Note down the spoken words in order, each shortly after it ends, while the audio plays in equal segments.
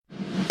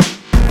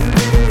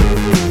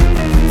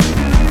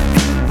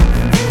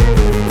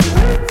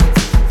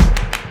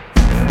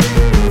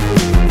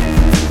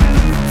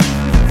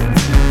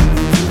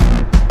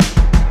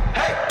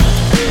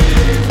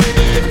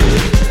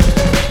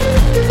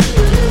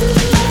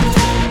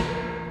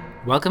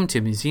Welcome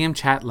to Museum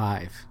Chat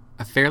Live,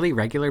 a fairly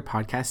regular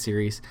podcast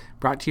series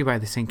brought to you by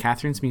the St.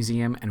 Catharines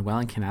Museum and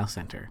Welland Canal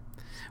Centre.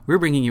 We're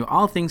bringing you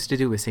all things to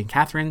do with St.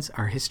 Catharines,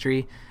 our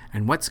history,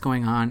 and what's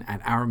going on at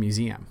our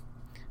museum.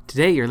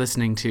 Today you're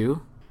listening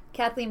to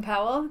Kathleen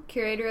Powell,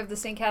 Curator of the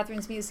St.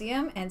 Catharines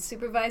Museum and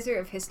Supervisor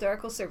of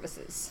Historical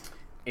Services.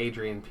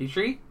 Adrian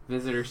Petrie,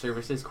 Visitor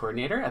Services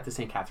Coordinator at the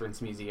St.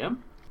 Catharines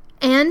Museum.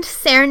 And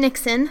Sarah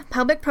Nixon,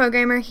 Public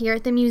Programmer here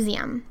at the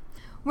museum.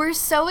 We're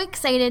so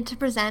excited to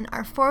present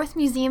our fourth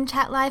Museum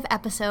Chat Live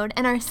episode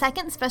and our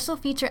second special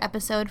feature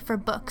episode for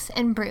Books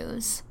and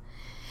Brews.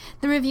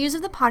 The reviews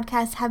of the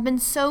podcast have been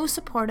so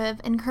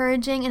supportive,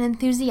 encouraging, and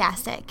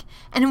enthusiastic,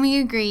 and we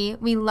agree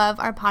we love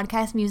our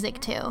podcast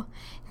music too.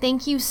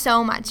 Thank you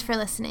so much for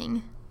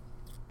listening.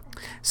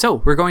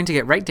 So, we're going to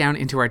get right down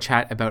into our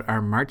chat about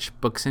our March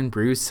Books and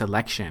Brews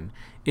selection,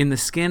 In the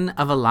Skin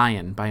of a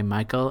Lion by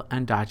Michael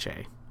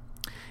Ondaatje.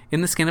 In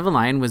the Skin of a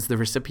Lion was the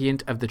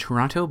recipient of the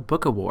Toronto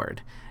Book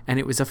Award, and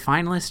it was a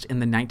finalist in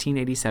the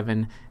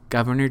 1987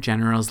 Governor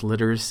General's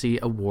Literacy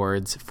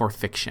Awards for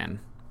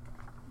Fiction.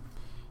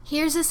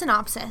 Here's a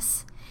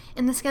synopsis.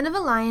 In the Skin of a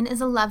Lion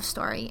is a love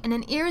story and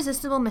an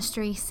irresistible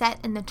mystery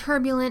set in the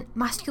turbulent,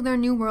 muscular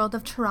new world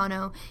of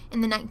Toronto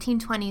in the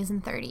 1920s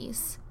and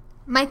 30s.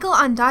 Michael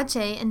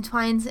Ondaatje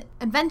entwines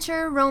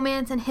adventure,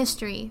 romance, and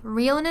history,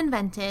 real and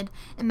invented,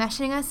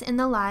 enmeshing us in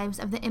the lives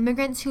of the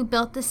immigrants who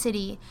built the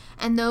city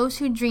and those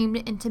who dreamed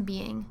it into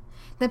being.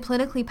 The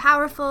politically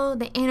powerful,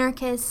 the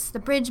anarchists, the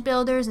bridge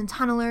builders and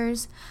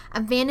tunnelers,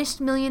 a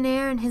vanished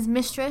millionaire and his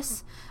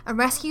mistress, a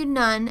rescued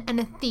nun, and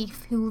a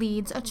thief who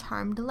leads a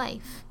charmed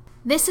life.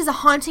 This is a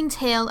haunting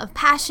tale of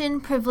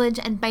passion, privilege,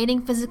 and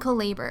biting physical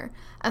labor,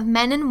 of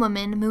men and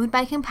women moved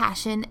by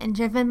compassion and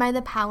driven by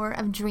the power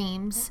of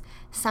dreams,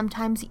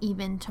 sometimes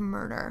even to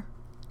murder.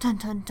 Dun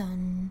dun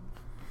dun.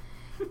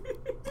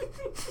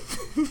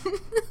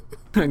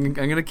 I'm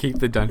going to keep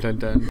the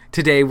dun-dun-dun.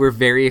 Today, we're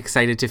very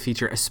excited to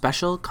feature a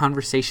special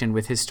conversation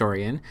with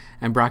historian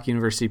and Brock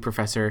University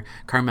professor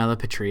Carmela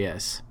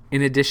Petrius.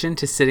 In addition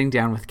to sitting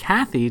down with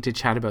Kathy to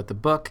chat about the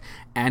book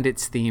and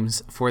its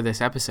themes for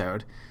this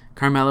episode,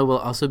 Carmela will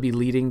also be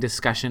leading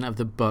discussion of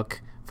the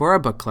book for our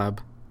book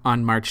club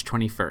on March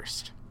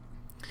 21st.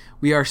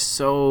 We are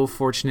so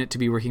fortunate to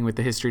be working with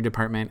the history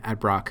department at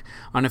Brock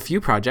on a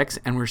few projects,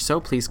 and we're so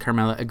pleased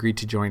Carmela agreed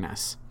to join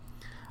us.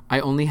 I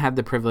only had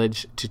the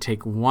privilege to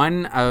take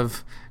one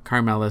of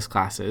Carmela's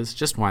classes,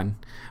 just one,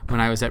 when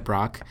I was at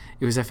Brock.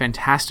 It was a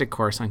fantastic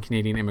course on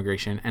Canadian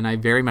immigration, and I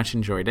very much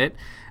enjoyed it.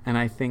 And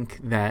I think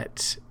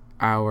that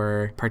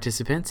our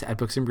participants at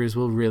Books and Brews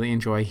will really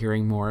enjoy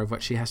hearing more of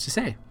what she has to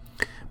say.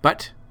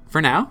 But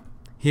for now,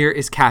 here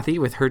is Kathy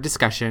with her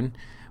discussion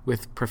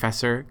with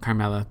Professor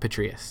Carmela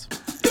Petrius.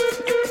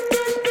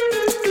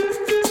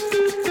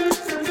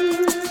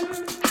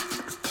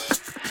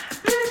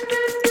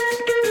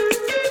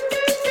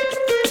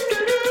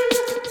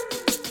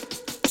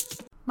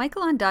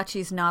 Michael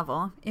Ondaatje's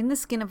novel, In the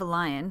Skin of a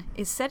Lion,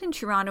 is set in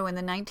Toronto in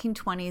the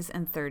 1920s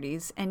and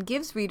 30s and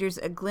gives readers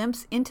a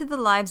glimpse into the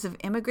lives of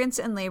immigrants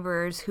and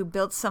laborers who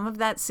built some of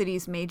that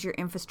city's major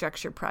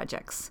infrastructure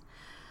projects.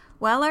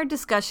 While our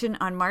discussion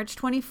on March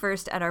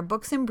 21st at our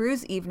Books and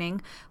Brews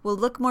evening will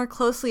look more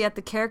closely at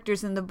the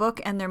characters in the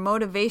book and their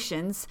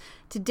motivations,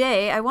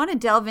 today I want to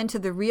delve into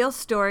the real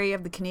story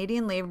of the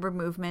Canadian labor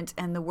movement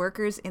and the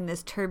workers in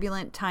this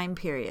turbulent time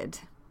period.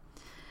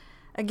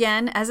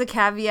 Again, as a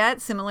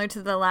caveat, similar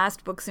to the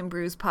last Books and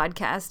Brews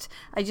podcast,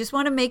 I just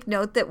want to make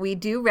note that we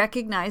do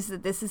recognize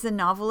that this is a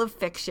novel of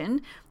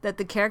fiction, that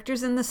the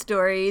characters in the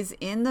stories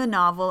in the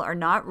novel are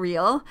not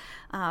real.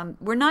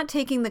 We're not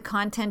taking the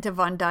content of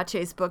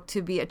Ondaatje's book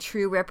to be a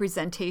true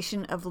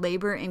representation of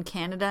labor in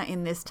Canada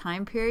in this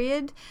time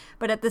period,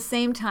 but at the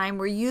same time,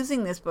 we're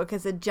using this book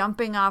as a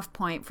jumping off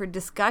point for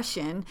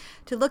discussion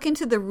to look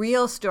into the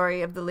real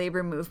story of the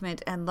labor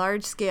movement and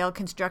large-scale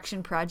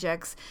construction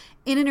projects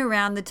in and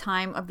around the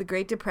time of the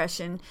Great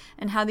Depression,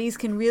 and how these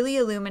can really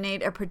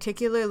illuminate a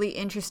particularly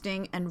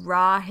interesting and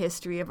raw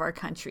history of our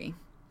country.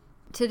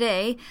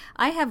 Today,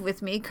 I have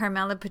with me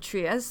Carmela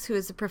Petrius, who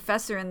is a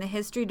professor in the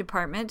history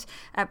department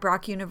at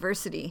Brock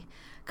University.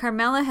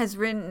 Carmela has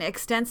written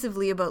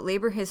extensively about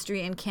labor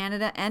history in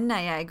Canada and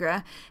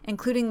Niagara,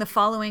 including the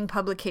following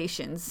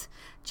publications: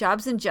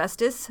 Jobs and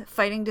Justice,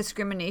 Fighting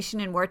Discrimination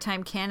in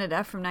Wartime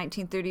Canada from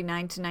 1939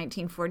 to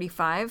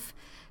 1945,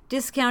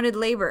 Discounted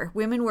Labor,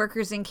 Women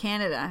Workers in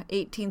Canada,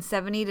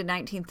 1870 to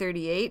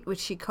 1938, which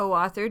she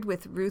co-authored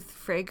with Ruth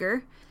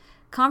Frager.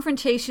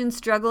 Confrontation,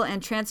 Struggle,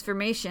 and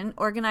Transformation,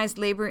 Organized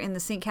Labor in the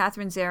St.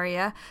 Catharines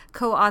Area,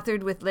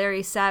 co-authored with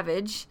Larry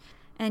Savage.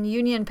 And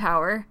Union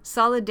Power,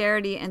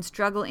 Solidarity and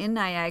Struggle in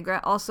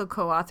Niagara, also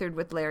co-authored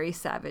with Larry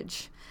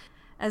Savage.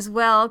 As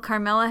well,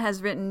 Carmela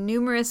has written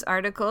numerous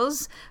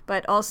articles,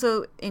 but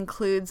also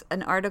includes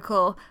an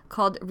article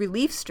called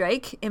Relief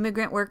Strike,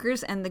 Immigrant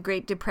Workers and the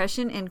Great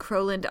Depression in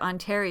Crowland,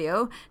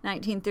 Ontario,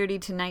 1930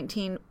 to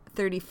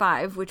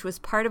 1935, which was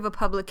part of a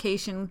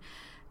publication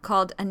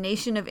called A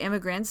Nation of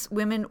Immigrants,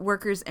 Women,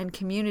 Workers, and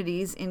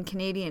Communities in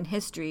Canadian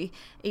History,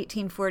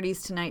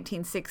 1840s to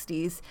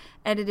 1960s,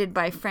 edited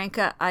by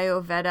Franca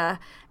Ayoveda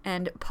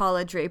and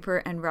Paula Draper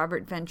and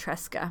Robert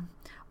Ventresca.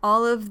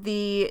 All of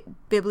the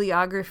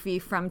bibliography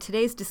from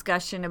today's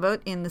discussion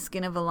about In the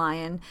Skin of a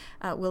Lion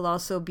will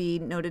also be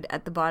noted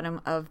at the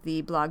bottom of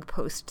the blog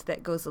post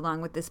that goes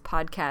along with this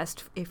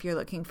podcast if you're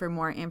looking for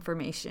more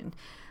information.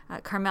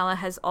 Carmela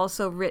has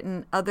also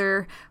written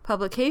other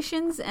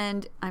publications,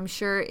 and I'm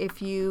sure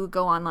if you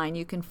go online,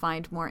 you can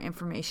find more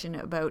information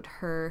about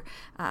her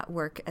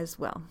work as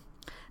well.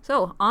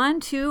 So, on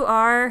to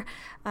our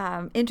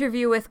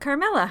interview with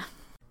Carmela.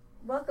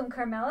 Welcome,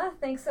 Carmela.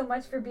 Thanks so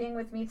much for being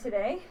with me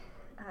today.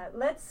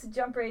 Let's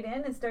jump right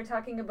in and start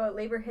talking about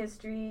labor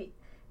history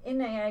in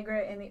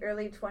Niagara in the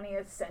early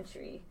 20th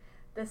century.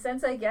 The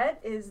sense I get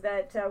is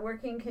that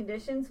working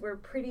conditions were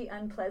pretty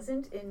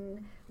unpleasant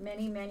in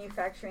many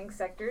manufacturing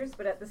sectors,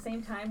 but at the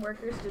same time,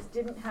 workers just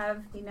didn't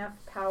have enough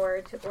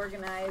power to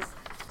organize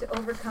to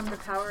overcome the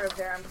power of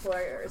their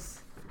employers.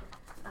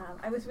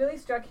 I was really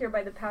struck here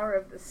by the power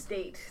of the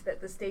state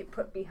that the state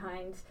put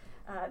behind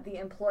the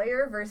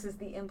employer versus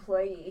the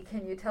employee.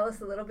 Can you tell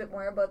us a little bit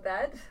more about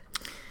that?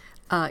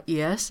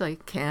 Yes, I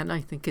can.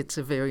 I think it's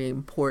a very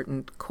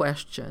important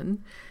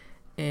question.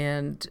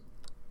 And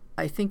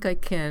I think I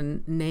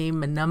can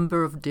name a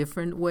number of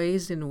different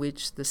ways in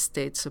which the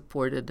state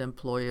supported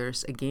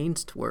employers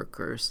against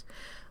workers.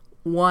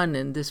 One,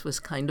 and this was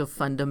kind of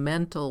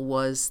fundamental,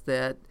 was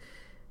that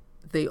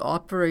they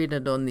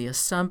operated on the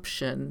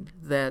assumption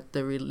that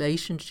the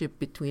relationship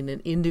between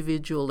an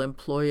individual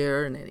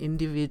employer and an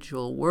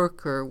individual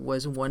worker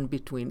was one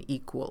between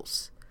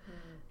equals.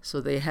 So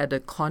they had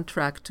a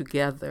contract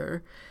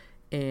together,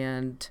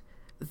 and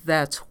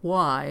that's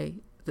why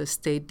the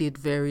state did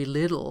very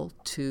little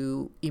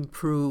to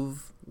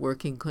improve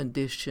working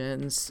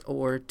conditions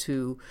or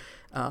to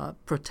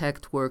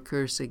protect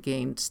workers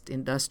against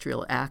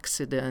industrial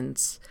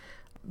accidents,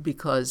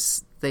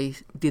 because they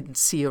didn't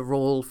see a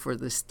role for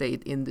the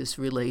state in this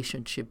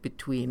relationship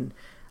between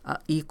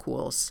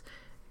equals.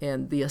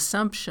 And the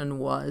assumption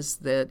was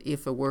that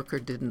if a worker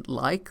didn't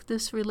like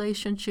this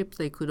relationship,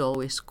 they could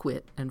always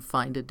quit and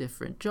find a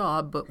different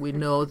job. But we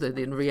know that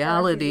in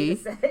reality,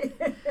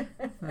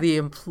 the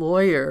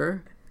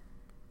employer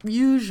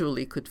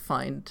usually could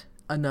find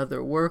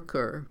another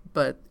worker,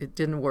 but it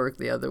didn't work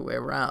the other way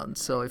around.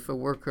 So if a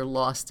worker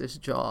lost his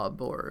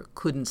job or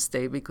couldn't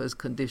stay because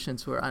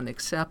conditions were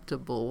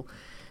unacceptable,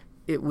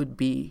 it would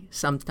be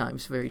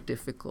sometimes very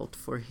difficult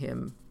for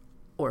him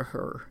or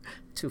her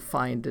to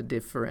find a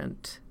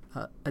different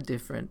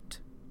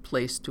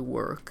place to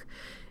work.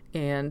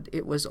 And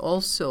it was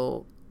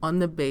also on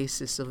the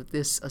basis of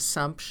this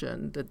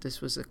assumption that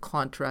this was a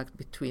contract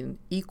between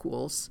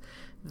equals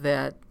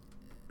that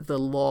the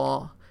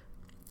law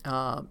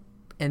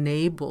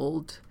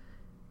enabled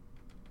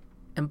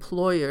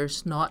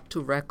employers not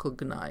to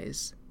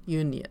recognize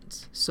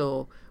unions.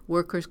 So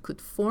workers could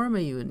form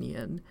a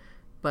union,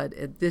 but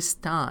at this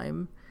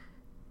time,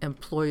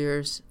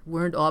 employers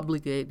weren't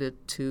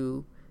obligated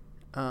to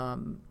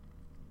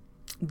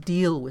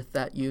deal with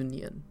that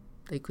union.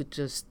 They could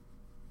just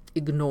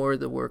ignore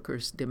the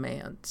workers'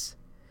 demands,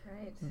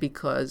 right,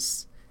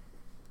 because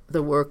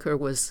the worker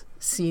was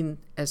seen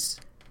as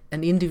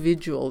an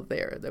individual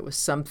there. There was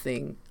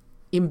something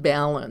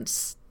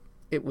imbalanced,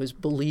 it was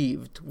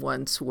believed,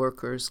 once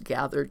workers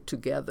gathered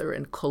together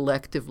and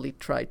collectively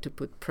tried to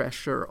put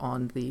pressure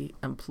on the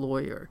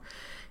employer.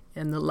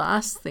 And the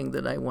last thing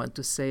that I want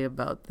to say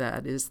about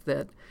that is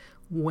that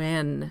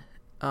when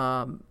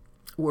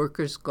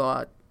workers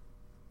got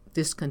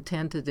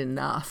discontented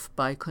enough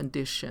by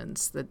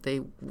conditions that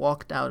they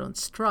walked out on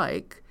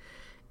strike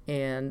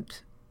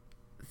and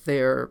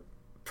their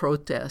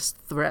protest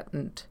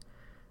threatened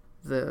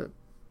the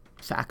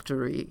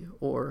factory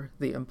or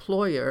the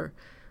employer,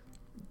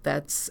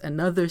 that's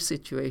another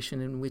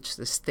situation in which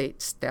the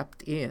state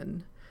stepped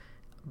in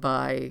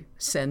by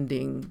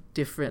sending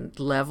different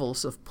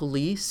levels of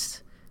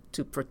police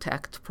to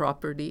protect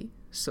property.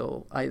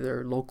 So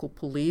either local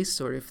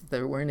police, or if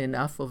there weren't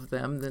enough of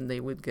them, then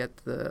they would get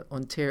the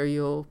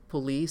Ontario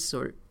police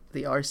or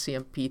the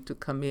RCMP to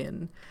come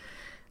in.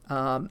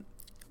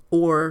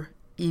 Or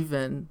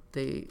even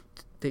they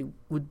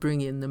would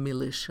bring in the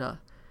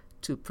militia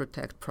to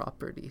protect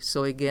property.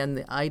 So again,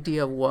 the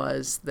idea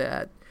was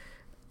that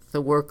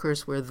the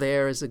workers were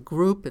there as a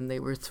group and they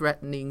were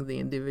threatening the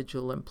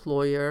individual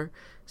employer.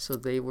 So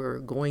they were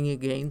going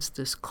against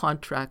this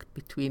contract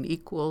between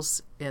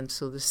equals, and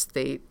so the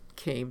state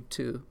came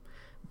to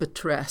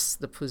buttress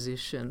the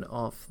position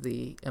of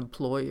the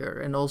employer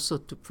and also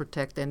to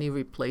protect any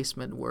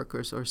replacement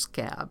workers or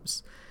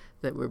scabs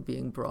that were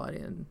being brought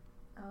in.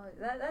 Oh,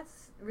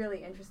 that's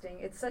really interesting.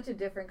 It's such a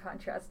different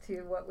contrast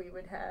to what we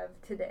would have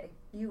today.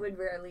 You would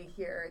rarely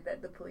hear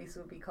that the police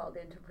would be called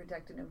in to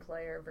protect an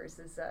employer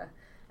versus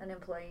an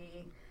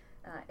employee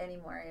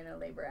anymore in a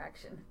labor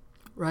action.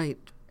 Right.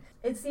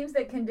 It seems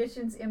that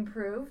conditions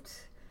improved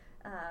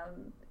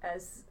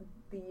as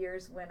the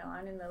years went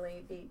on in the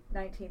late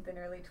 19th and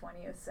early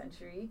 20th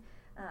century.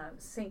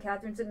 St.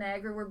 Catharines and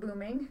Niagara were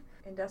booming.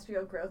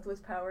 Industrial growth was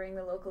powering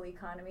the local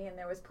economy, and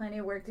there was plenty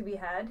of work to be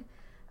had.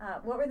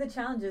 What were the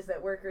challenges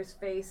that workers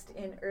faced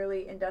in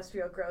early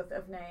industrial growth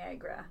of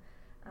Niagara?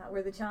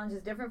 Were the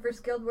challenges different for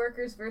skilled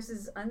workers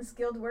versus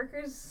unskilled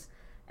workers?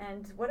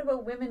 And what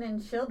about women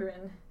and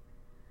children?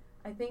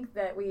 I think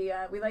that we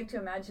like to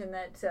imagine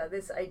that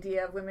this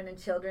idea of women and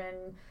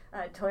children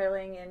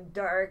toiling in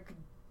dark,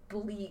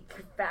 bleak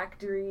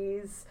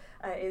factories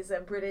is a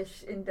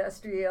British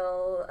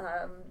industrial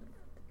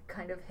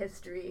kind of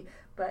history,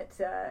 but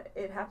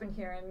it happened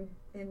here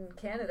in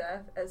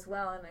Canada as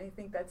well, and I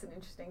think that's an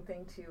interesting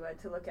thing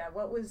to look at.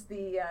 What was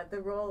the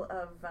role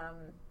of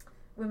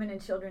women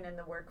and children in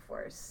the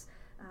workforce,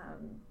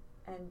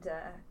 and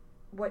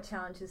what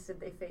challenges did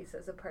they face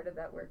as a part of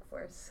that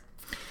workforce?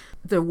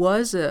 There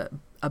was a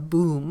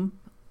boom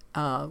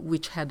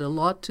which had a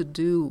lot to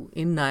do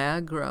in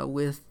Niagara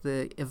with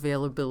the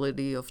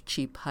availability of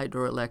cheap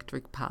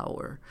hydroelectric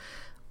power.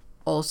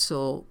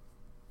 Also,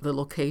 the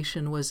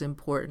location was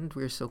important.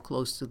 We were so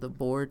close to the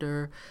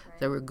border. Right.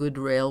 There were good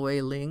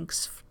railway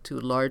links to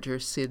larger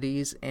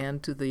cities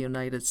and to the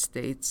United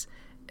States,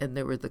 and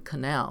there were the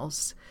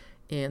canals.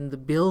 And the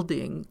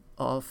building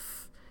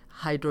of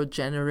hydro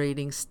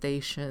generating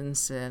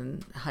stations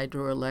and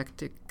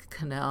hydroelectric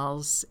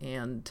canals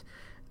and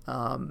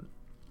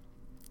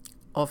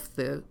of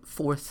the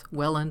Fourth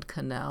Welland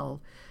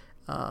Canal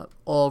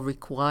all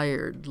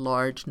required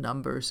large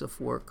numbers of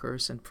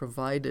workers and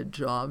provided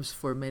jobs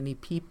for many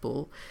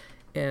people.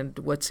 And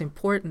what's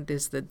important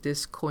is that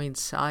this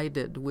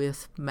coincided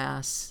with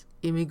mass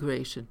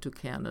immigration to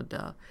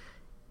Canada,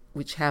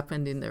 which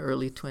happened in the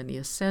early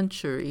 20th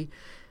century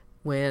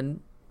when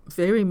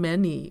very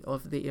many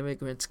of the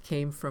immigrants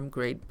came from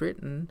Great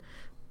Britain,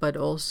 but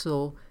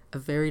also a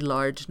very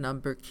large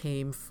number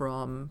came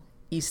from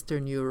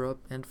Eastern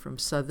Europe and from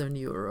Southern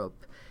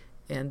Europe.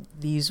 And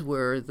these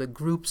were the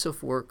groups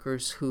of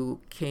workers who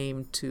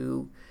came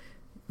to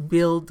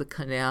build the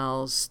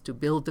canals, to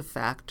build the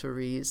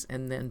factories,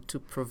 and then to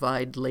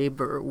provide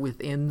labor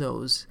within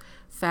those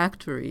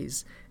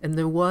factories. And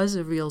there was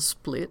a real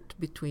split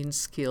between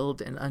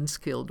skilled and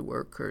unskilled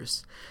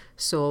workers.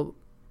 So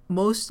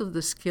most of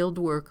the skilled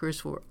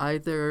workers were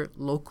either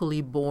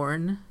locally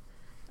born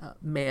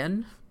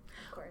men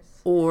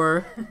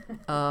or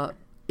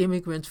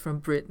immigrants from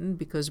Britain,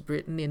 because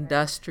Britain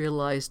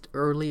industrialized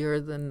earlier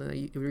than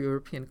the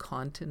European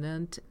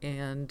continent,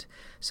 and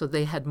so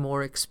they had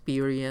more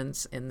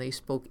experience and they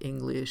spoke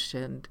English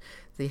and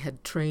they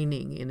had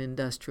training in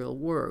industrial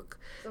work.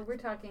 So we're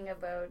talking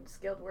about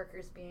skilled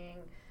workers being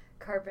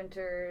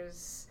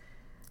carpenters,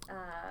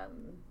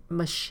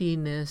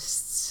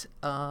 machinists,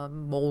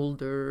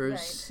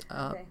 molders,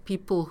 right. Okay.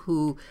 People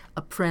who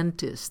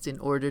apprenticed in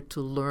order to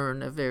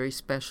learn a very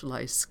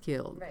specialized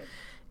skill. Right.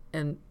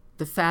 And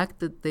the fact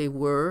that they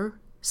were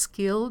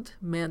skilled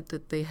meant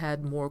that they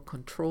had more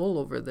control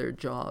over their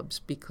jobs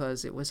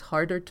because it was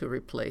harder to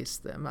replace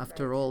them.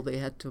 After all, they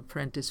had to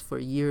apprentice for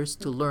years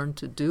to learn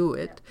to do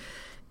it. Yeah.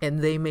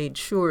 And they made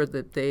sure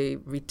that they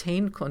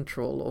retained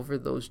control over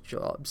those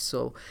jobs.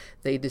 So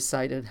they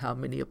decided how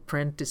many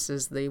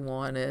apprentices they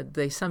wanted.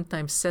 They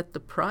sometimes set the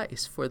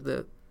price for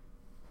the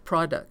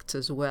products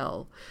as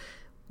well.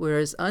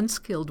 Whereas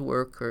unskilled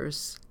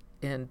workers,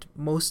 and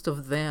most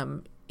of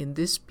them in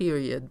this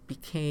period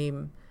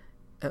became,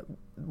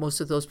 most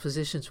of those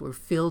positions were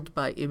filled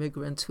by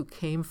immigrants who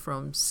came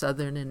from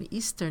Southern and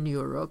Eastern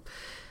Europe.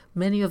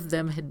 Many of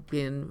them had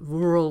been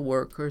rural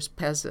workers,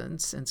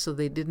 peasants, and so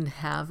they didn't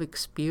have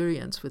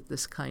experience with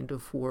this kind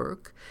of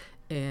work.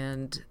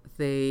 And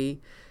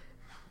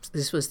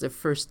this was their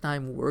first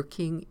time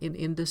working in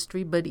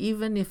industry. But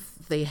even if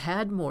they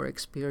had more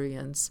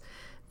experience,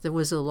 there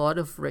was a lot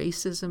of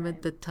racism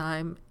at the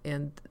time,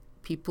 and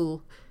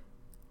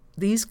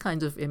these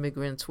kinds of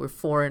immigrants were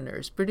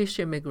foreigners. British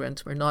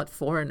immigrants were not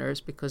foreigners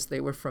because they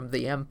were from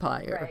the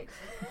empire. Right.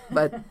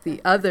 But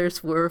the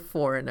others were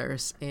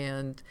foreigners,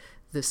 and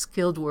the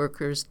skilled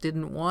workers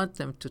didn't want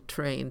them to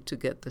train to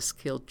get the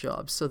skilled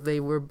jobs. So they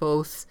were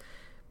both,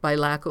 by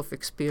lack of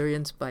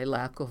experience, by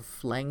lack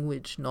of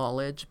language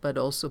knowledge, but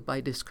also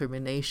by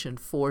discrimination,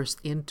 forced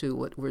into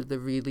what were the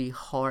really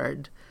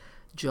hard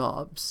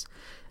jobs.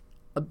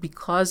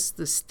 Because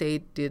the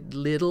state did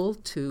little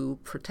to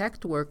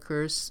protect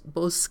workers,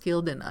 both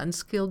skilled and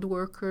unskilled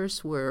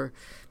workers were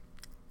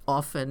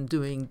often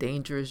doing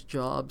dangerous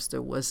jobs.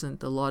 There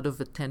wasn't a lot of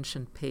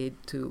attention paid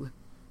to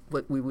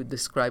what we would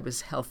describe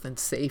as health and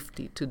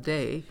safety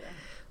today. Sure.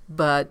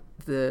 But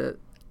the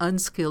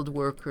unskilled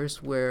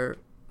workers were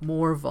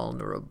more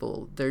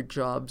vulnerable. Their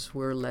jobs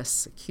were less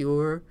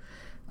secure.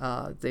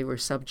 They were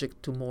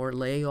subject to more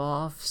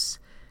layoffs.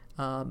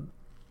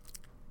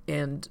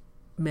 And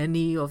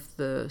many of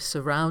the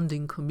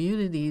surrounding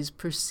communities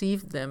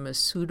perceived them as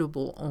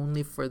suitable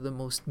only for the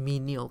most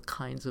menial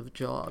kinds of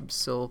jobs.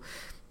 So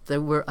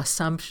there were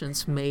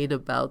assumptions made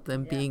about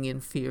them being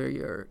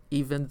inferior,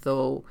 even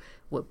though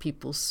what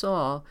people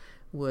saw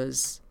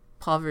was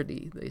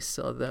poverty. They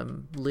saw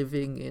them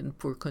living in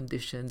poor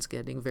conditions,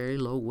 getting very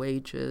low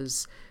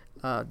wages,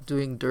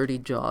 doing dirty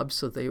jobs,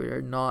 so there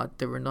were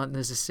not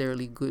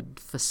necessarily good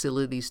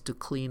facilities to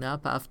clean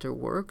up after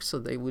work, so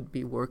they would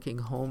be working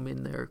home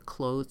in their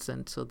clothes,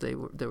 and so there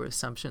were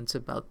assumptions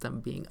about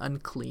them being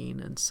unclean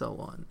and so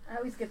on. I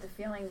always get the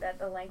feeling that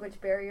the language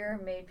barrier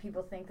made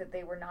people think that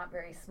they were not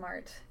very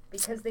smart.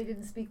 Because they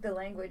didn't speak the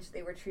language,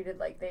 they were treated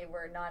like they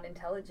were not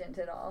intelligent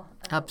at all.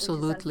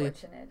 Absolutely. Which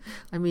is unfortunate.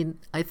 I mean,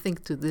 I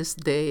think to this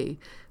day,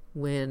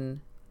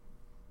 when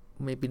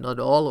maybe not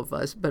all of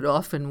us, but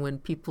often when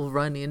people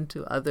run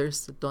into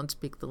others that don't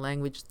speak the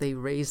language, they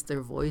raise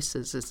their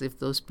voices as if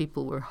those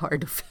people were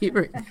hard of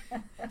hearing.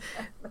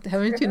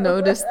 Haven't you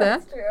noticed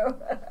that? That's true.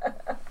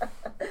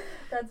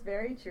 That's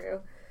very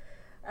true.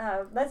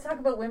 Let's talk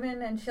about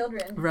women and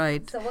children.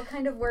 Right. So what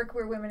kind of work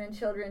were women and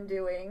children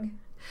doing?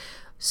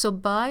 So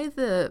by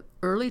the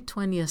early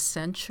 20th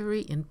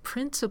century, in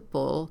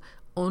principle,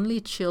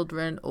 only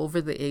children over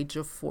the age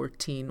of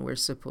 14 were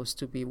supposed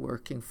to be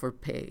working for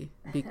pay,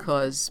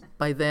 because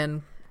by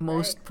then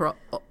most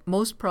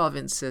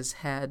provinces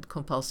had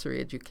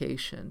compulsory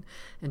education,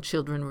 and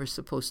children were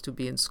supposed to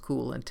be in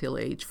school until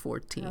age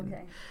 14.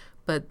 Okay.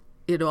 But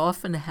it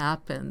often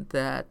happened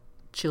that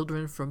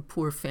children from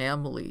poor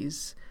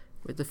families,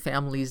 where the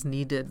families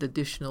needed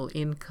additional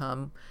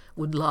income,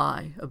 would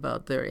lie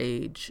about their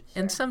age.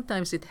 Sure. And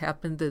sometimes it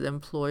happened that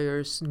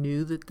employers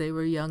knew that they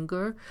were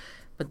younger,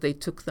 but they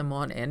took them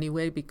on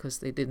anyway because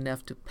they didn't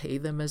have to pay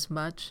them as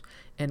much.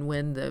 And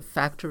when the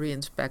factory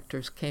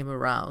inspectors came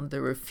around,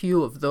 there were a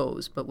few of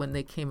those, but when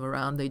they came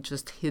around, they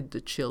just hid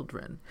the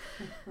children.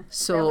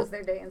 So that was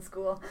their day in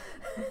school.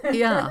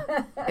 yeah.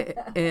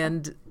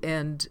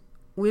 And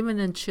women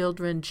and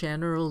children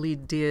generally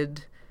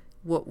did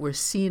what were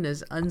seen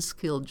as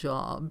unskilled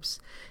jobs.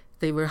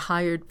 They were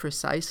hired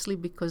precisely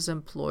because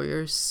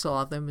employers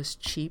saw them as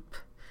cheap,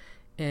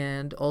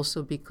 and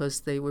also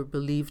because they were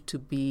believed to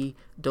be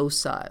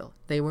docile.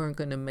 They weren't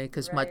going to make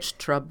as much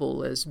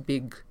trouble as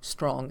big,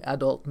 strong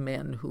adult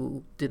men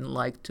who didn't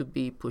like to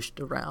be pushed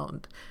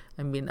around.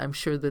 I mean, I'm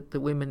sure that the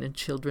women and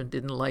children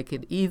didn't like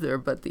it either,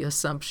 but the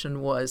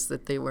assumption was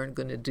that they weren't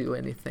going to do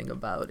anything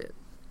about it.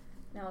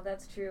 No,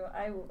 that's true.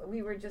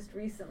 We were just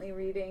recently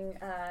reading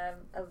a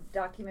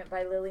document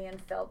by Lillian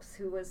Phelps,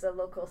 who was a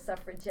local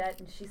suffragette,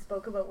 and she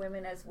spoke about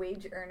women as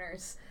wage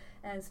earners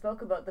and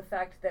spoke about the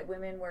fact that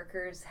women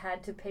workers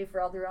had to pay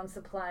for all their own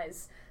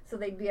supplies. So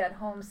they'd be at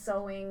home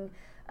sewing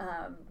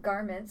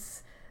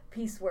garments,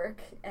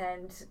 piecework,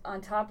 and on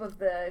top of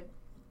the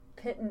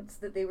pittance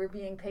that they were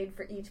being paid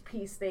for each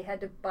piece, they had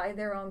to buy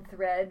their own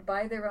thread,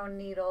 buy their own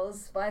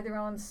needles, buy their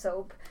own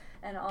soap,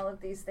 and all of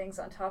these things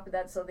on top of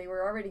that. So they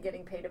were already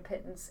getting paid a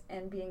pittance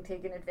and being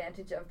taken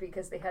advantage of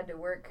because they had to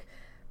work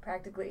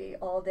practically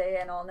all day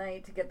and all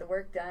night to get the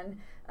work done.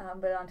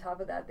 But on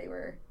top of that, they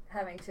were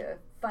having to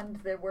fund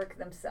their work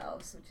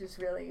themselves, which is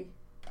really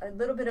a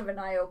little bit of an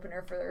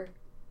eye-opener for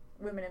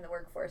women in the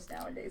workforce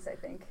nowadays, I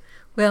think.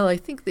 Well, I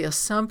think the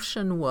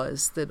assumption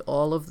was that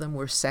all of them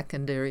were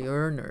secondary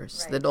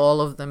earners, Right. that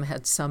all of them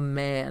had some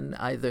man,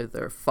 either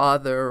their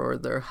father or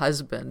their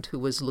husband, who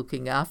was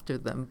looking after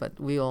them. But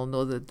we all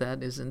know that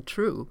that isn't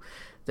true.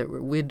 There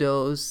were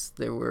widows,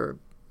 there were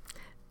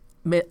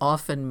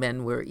often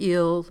men were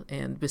ill,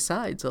 and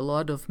besides, a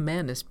lot of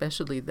men,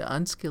 especially the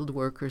unskilled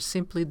workers,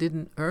 simply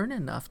didn't earn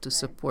enough to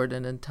support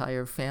an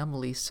entire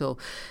family. So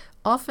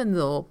often,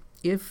 though,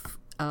 if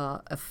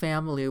a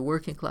family, a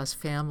working class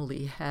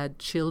family, had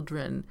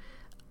children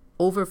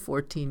over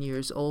 14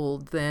 years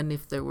old, then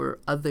if there were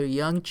other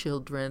young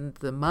children,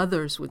 the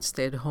mothers would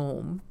stay at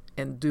home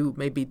and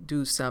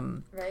do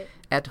some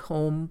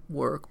at-home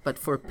work, but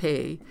for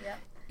pay. Yeah.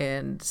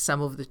 And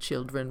some of the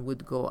children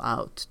would go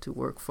out to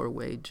work for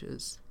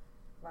wages.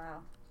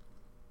 Wow.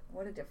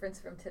 What a difference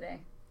from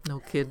today. No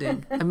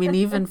kidding. I mean,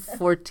 even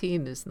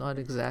 14 is not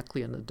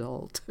exactly an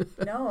adult.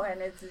 No,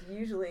 and it's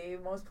usually,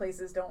 most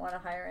places don't want to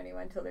hire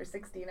anyone until they're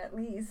 16 at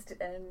least,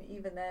 and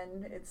even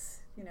then it's,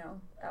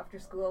 after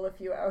school a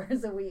few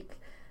hours a week.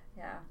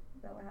 Yeah,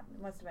 that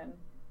must have been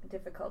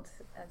difficult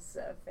as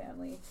a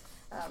family.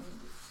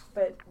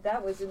 But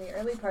that was in the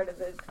early part of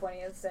the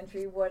 20th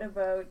century. What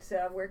about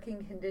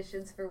working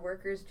conditions for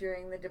workers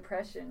during the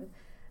Depression,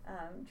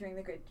 during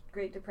the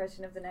Great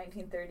Depression of the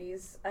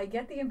 1930s? I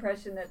get the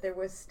impression that there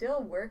was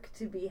still work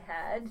to be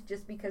had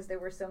just because there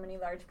were so many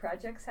large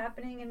projects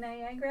happening in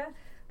Niagara,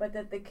 but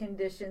that the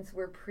conditions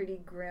were pretty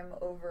grim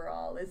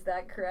overall. Is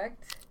that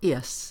correct?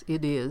 Yes,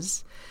 it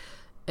is.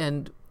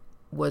 And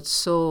what's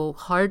so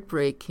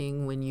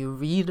heartbreaking when you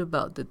read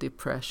about the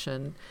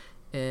Depression,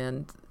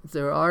 and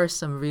there are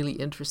some really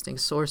interesting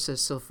sources.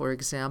 So, for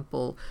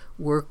example,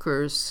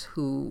 workers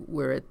who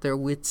were at their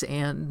wits'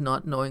 end,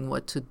 not knowing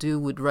what to do,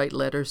 would write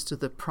letters to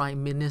the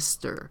Prime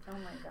Minister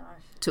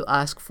to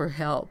ask for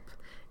help.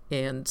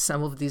 And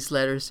some of these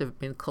letters have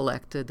been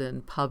collected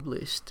and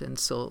published, and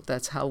so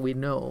that's how we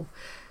know.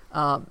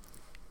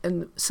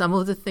 And some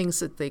of the things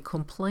that they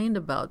complained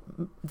about,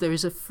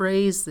 there's a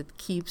phrase that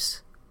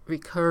keeps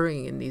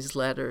recurring in these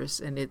letters,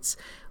 and it's,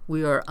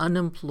 "We are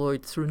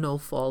unemployed through no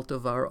fault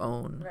of our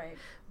own." Right.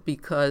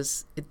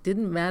 because it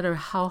didn't matter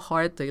how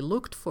hard they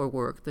looked for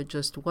work, there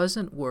just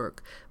wasn't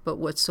work. But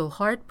what's so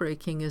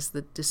heartbreaking is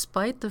that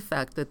despite the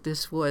fact that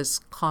this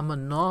was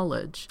common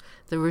knowledge,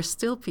 there were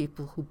still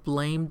people who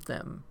blamed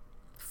them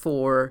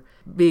for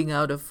being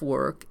out of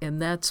work, and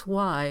that's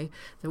why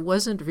there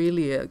wasn't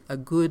really a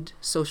good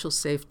social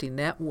safety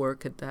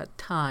network at that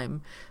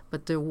time,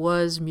 but there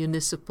was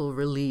municipal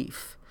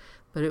relief.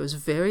 But it was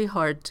very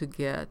hard to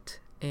get,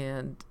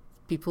 and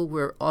people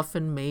were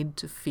often made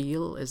to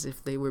feel as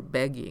if they were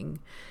begging.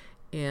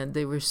 And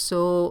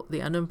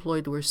the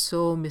unemployed were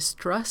so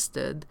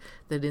mistrusted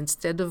that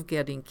instead of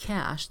getting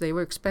cash, they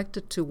were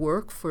expected to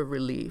work for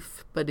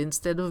relief, but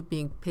instead of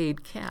being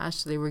paid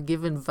cash, they were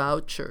given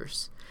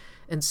vouchers.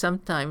 And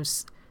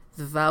sometimes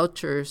the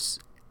vouchers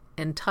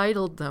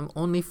entitled them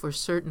only for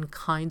certain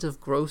kinds of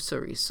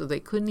groceries, so they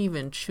couldn't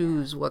even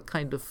choose what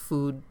kind of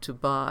food to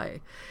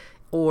buy.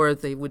 Or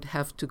they would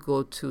have to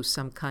go to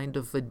some kind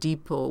of a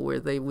depot where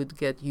they would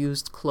get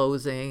used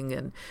clothing,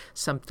 and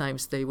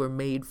sometimes they were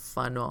made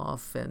fun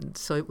of. And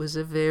so it was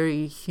a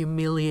very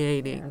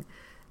humiliating.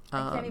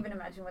 Yeah. I can't even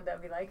imagine what that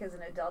would be like as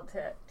an adult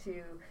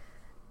to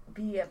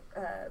be a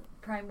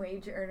prime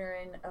wage earner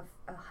in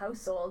a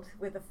household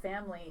with a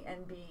family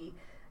and be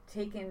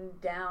taken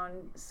down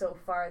so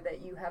far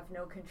that you have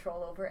no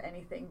control over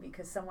anything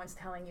because someone's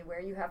telling you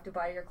where you have to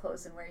buy your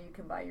clothes and where you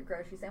can buy your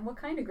groceries and what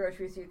kind of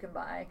groceries you can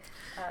buy,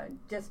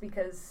 just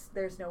because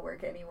there's no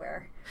work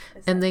anywhere.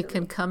 And they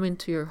can come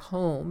into your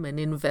home and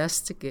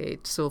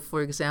investigate. So,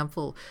 for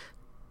example,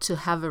 to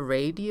have a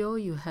radio,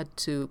 you had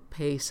to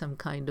pay some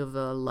kind of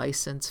a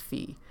license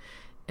fee.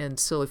 And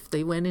so if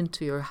they went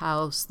into your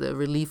house, the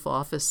relief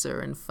officer,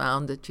 and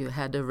found that you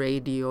had a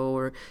radio,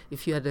 or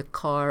if you had a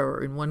car,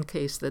 or in one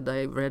case that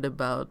I read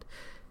about,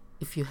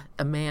 if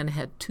a man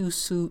had 2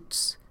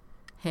 suits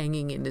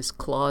hanging in his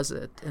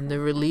closet, and the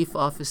relief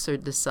officer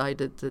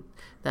decided that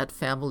that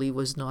family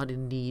was not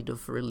in need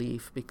of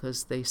relief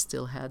because they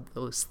still had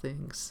those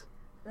things.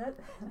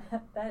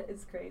 That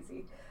is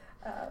crazy.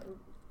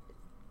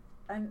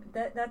 And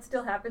that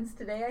still happens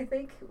today, I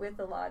think, with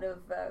a lot of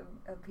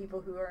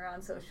people who are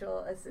on social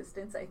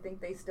assistance. I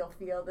think they still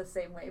feel the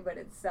same way, but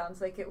it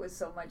sounds like it was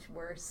so much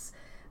worse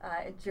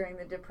during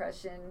the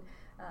Depression,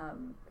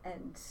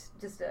 and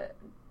just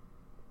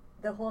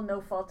the whole no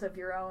fault of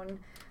your own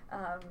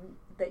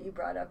that you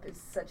brought up is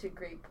such a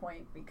great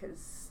point,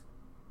 because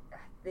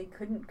they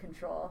couldn't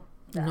control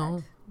that.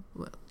 No.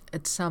 Well,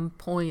 at some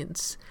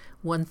points,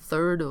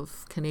 1/3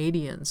 of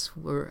Canadians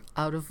were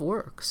out of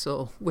work.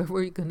 So where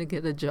were you going to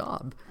get a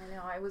job? I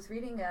know. I was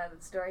reading the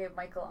story of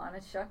Michael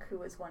Onishuk, who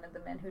was one of the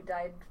men who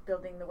died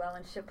building the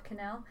Welland Ship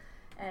Canal.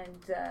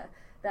 And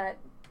that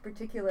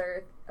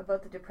particular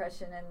about the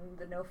Depression and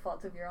the no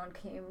fault of your own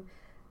came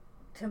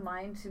to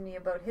mind to me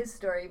about his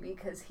story,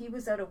 because he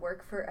was out of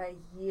work for a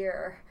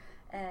year.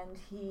 And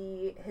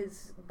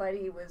his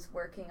buddy was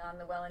working on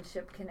the Welland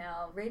Ship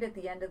Canal right at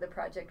the end of the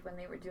project when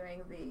they were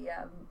doing the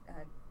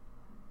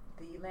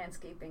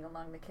landscaping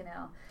along the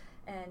canal.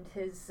 And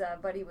his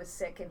buddy was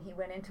sick, and he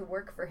went into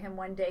work for him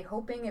one day,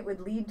 hoping it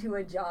would lead to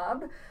a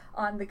job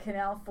on the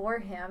canal for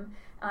him.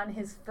 On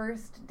his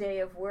first day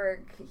of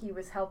work, he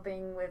was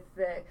helping with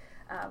the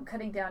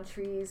cutting down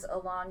trees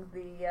along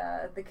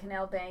the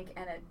canal bank,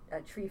 and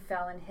a tree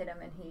fell and hit him,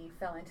 and he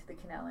fell into the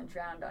canal and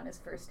drowned on his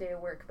first day of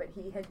work. But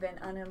he had been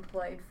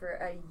unemployed for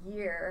a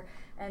year,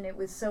 and it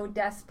was so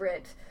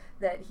desperate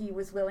that he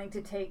was willing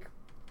to take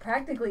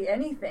practically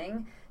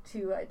anything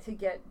to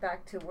get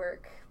back to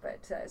work.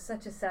 But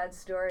such a sad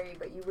story,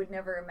 but you would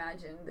never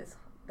imagine this.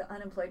 The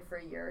unemployed for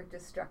a year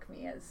just struck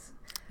me as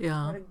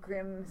what a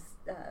grim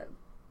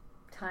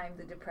time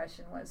the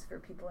Depression was for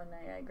people in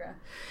Niagara.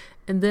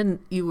 And then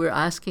you were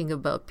asking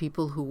about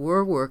people who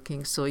were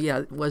working. So yeah,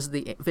 it was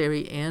the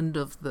very end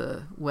of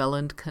the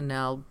Welland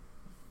Canal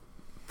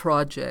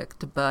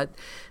project, but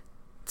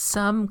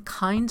some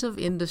kinds of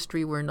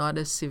industry were not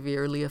as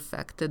severely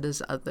affected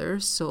as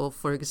others. So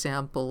for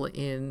example,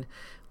 in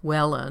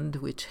Welland,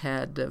 which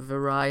had a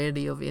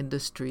variety of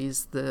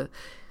industries, the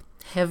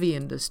heavy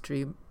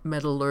industry,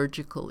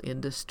 metallurgical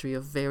industry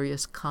of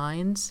various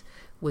kinds,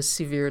 was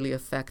severely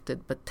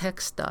affected, but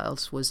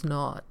textiles was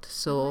not.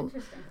 So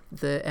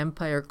the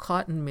Empire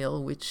Cotton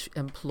Mill, which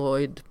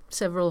employed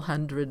several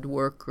hundred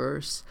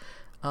workers,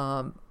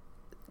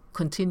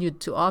 continued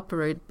to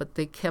operate, but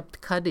they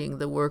kept cutting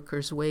the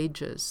workers'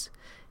 wages.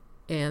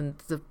 And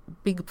the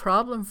big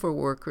problem for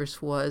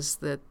workers was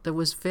that there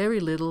was very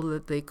little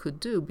that they could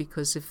do,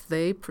 because if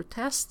they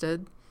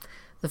protested,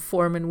 the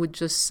foreman would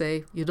just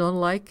say, "You don't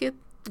like it?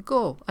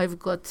 Go. I've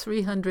got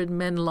 300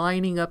 men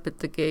lining up at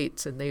the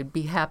gates, and they'd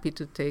be happy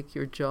to take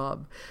your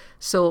job."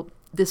 So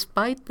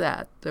despite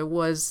that, there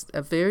was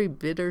a very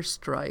bitter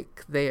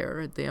strike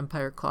there at the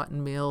Empire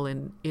Cotton Mill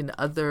and in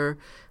other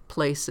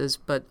places.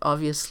 But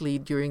obviously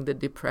during the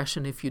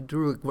Depression, if you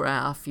drew a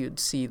graph, you'd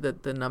see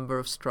that the number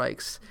of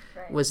strikes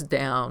was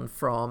down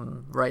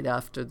from right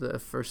after the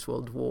First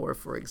World War,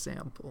 for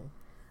example.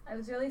 I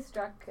was really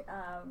struck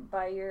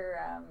by your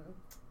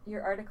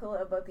your article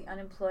about the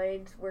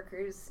unemployed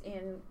workers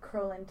in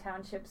Crowland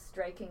Township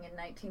striking in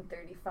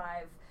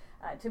 1935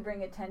 to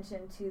bring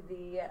attention to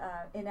the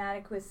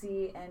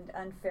inadequacy and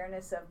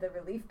unfairness of the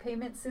relief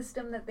payment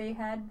system that they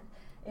had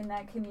in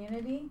that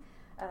community.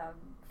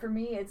 For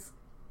me,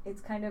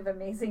 it's kind of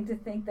amazing to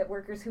think that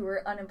workers who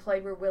were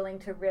unemployed were willing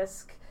to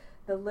risk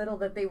the little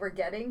that they were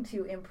getting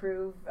to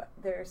improve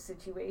their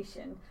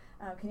situation.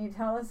 Can you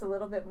tell us a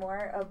little bit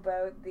more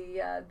about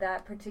the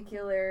that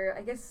particular,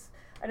 I guess,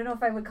 I don't know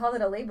if I would call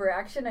it a labor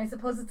action. I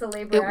suppose it's a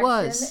labor action.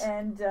 Was.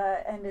 And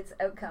its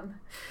outcome.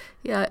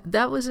 Yeah,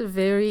 that was a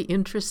very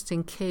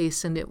interesting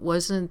case, and it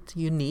wasn't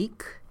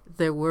unique.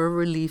 There were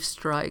relief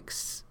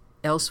strikes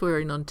elsewhere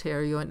in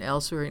Ontario and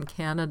elsewhere in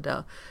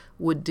Canada.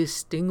 What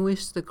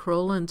distinguished the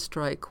Crowland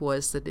strike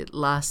was that it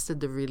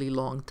lasted a really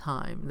long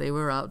time. They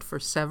were out for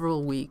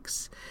several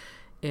weeks,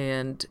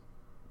 and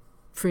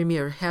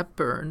Premier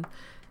Hepburn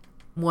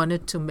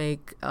wanted to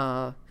make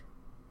an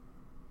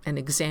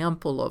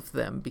example of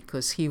them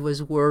because he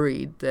was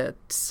worried that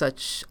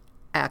such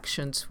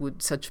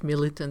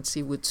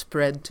militancy would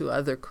spread to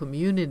other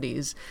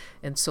communities.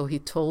 And so he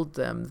told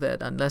them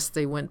that unless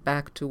they went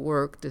back to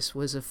work, this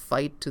was a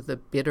fight to the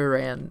bitter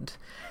end.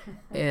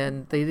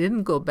 And they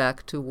didn't go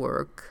back to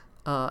work,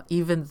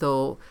 even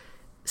though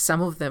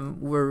some of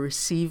them were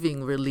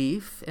receiving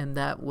relief, and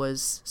that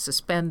was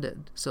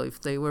suspended. So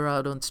if they were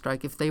out on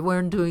strike, if they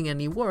weren't doing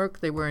any work,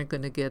 they weren't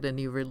going to get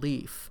any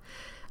relief.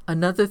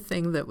 Another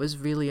thing that was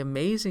really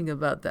amazing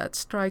about that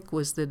strike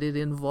was that it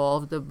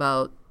involved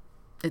about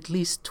at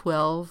least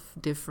 12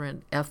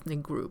 different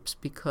ethnic groups,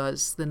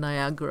 because the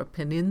Niagara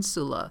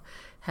Peninsula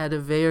had a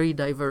very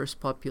diverse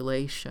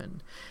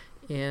population.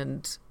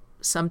 And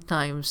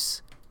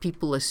sometimes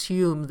people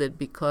assume that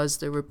because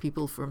there were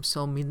people from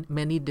so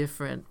many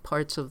different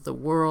parts of the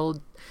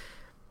world,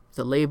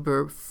 the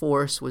labor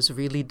force was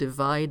really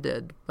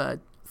divided. But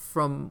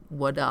from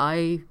what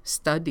I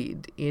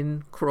studied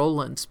in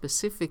Crowland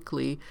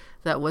specifically,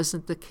 that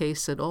wasn't the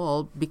case at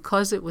all.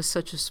 Because it was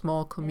such a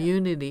small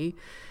community,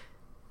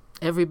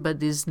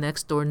 everybody's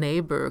next door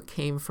neighbor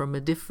came from a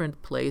different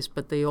place,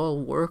 but they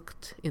all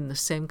worked in the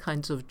same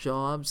kinds of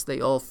jobs. They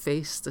all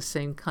faced the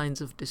same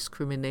kinds of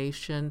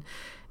discrimination.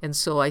 And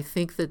so I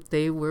think that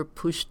they were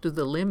pushed to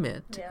the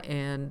limit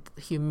and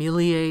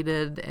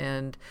humiliated.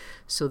 And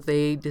so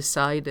they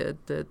decided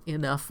that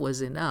enough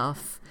was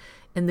enough.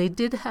 And they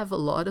did have a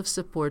lot of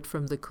support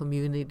from the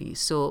community.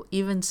 So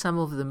even some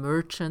of the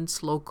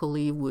merchants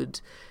locally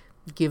would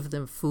give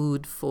them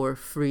food for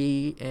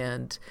free.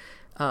 And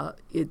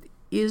it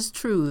is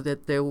true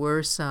that there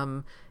were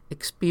some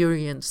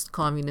experienced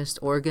communist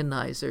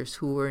organizers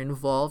who were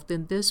involved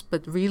in this,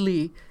 but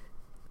really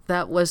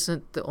that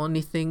wasn't the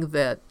only thing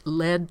that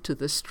led to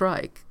the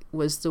strike.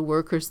 Was the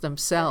workers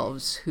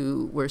themselves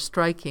who were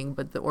striking,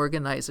 but the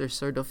organizers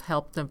sort of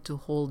helped them to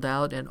hold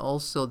out, and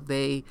also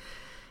they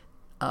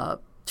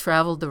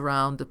traveled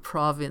around the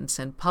province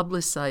and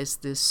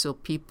publicized this, so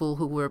people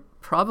who were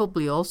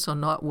probably also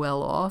not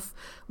well off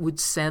would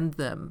send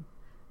them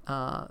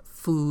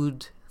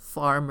food.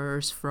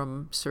 Farmers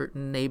from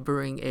certain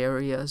neighboring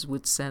areas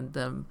would send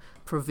them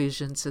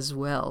provisions as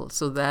well.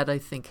 So that, I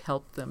think,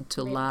 helped them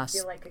to last.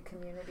 Feel like a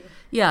community.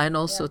 Yeah, and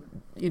also,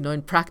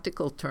 in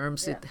practical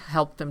terms, it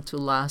helped them to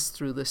last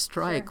through the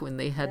strike when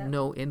they had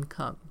no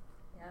income.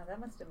 Yeah, that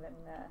must have been,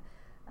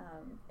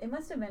 it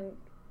must have been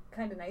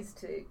kind of nice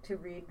to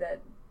read that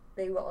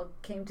they all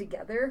came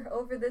together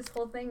over this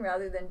whole thing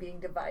rather than being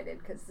divided,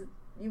 because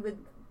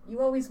you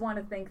always want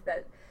to think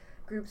that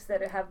groups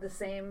that have the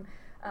same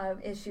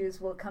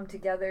issues will come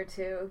together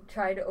to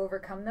try to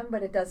overcome them,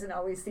 but it doesn't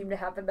always seem to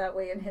happen that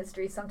way in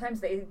history. Sometimes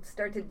they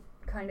start to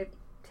kind of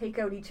take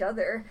out each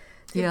other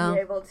to be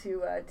able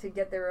to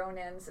get their own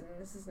ends, and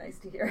this is nice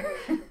to hear.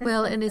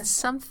 Well, and it's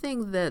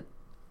something that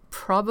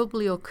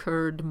probably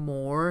occurred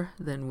more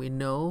than we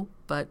know,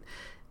 but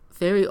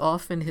very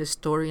often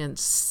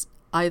historians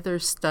either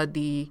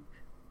study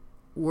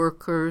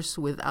workers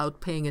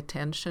without paying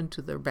attention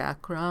to their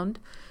background.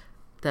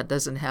 That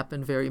doesn't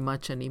happen very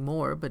much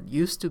anymore, but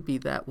used to be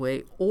that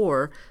way.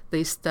 Or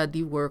they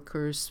study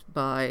workers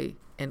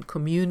and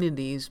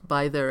communities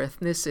by their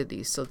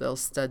ethnicity. So they'll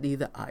study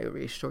the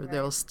Irish or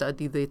they'll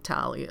study the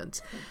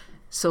Italians.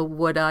 So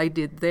what I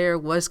did there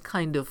was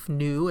kind of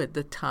new at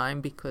the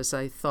time, because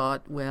I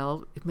thought,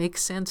 well, it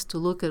makes sense to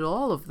look at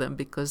all of them,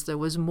 because there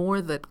was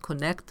more that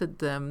connected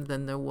them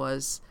than there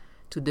was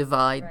to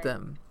divide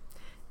them.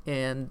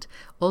 And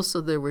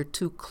also there were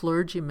two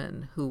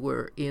clergymen who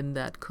were in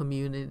that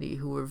community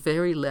who were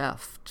very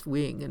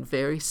left-wing and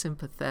very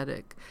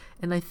sympathetic.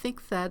 And I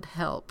think that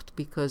helped,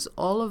 because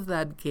all of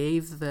that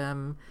gave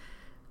them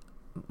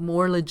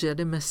more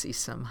legitimacy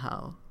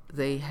somehow.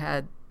 They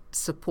had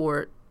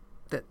support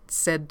that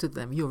said to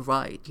them, you're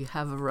right, you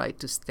have a right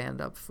to stand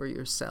up for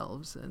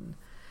yourselves. And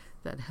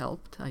that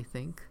helped, I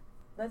think.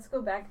 Let's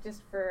go back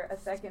just for a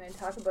second and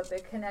talk about the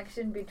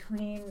connection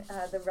between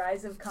the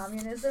rise of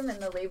communism and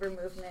the labor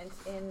movement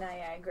in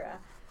Niagara.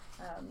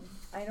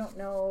 I don't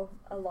know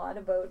a lot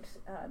about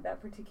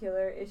that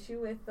particular issue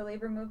with the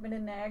labor movement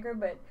in Niagara,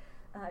 but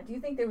Do you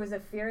think there was a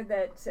fear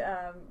that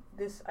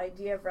this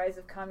idea of rise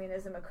of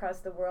communism across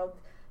the world,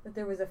 that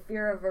there was a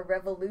fear of a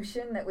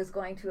revolution that was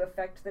going to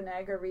affect the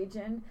Niagara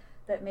region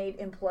that made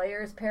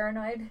employers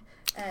paranoid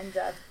and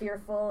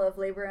fearful of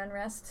labor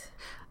unrest?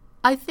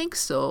 I think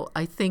so.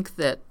 I think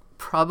that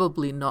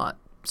probably not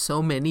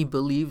so many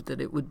believed that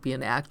it would be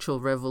an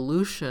actual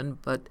revolution,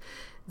 but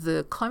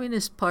the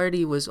Communist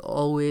Party was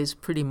always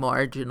pretty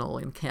marginal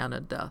in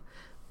Canada.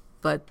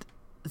 But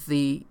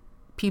the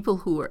people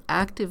who were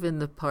active in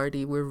the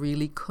party were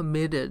really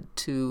committed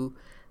to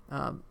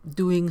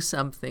doing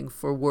something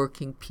for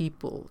working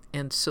people.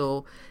 And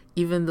so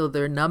even though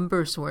their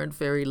numbers weren't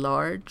very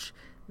large,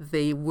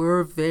 they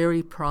were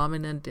very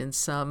prominent in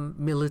some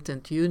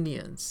militant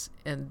unions.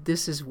 And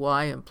this is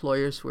why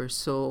employers were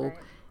so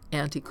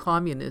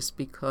anti-communist,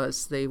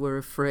 because they were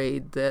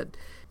afraid that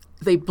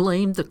they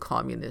blamed the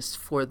communists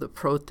for the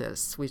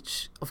protests,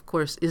 which of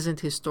course isn't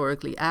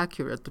historically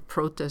accurate. The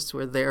protests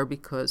were there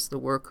because the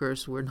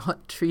workers were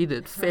not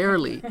treated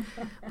fairly.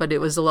 But it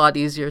was a lot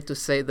easier to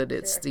say that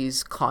it's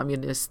these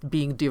communists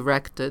being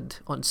directed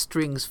on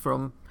strings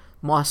from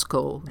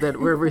Moscow that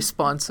were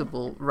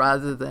responsible,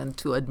 rather than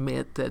to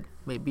admit that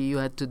maybe you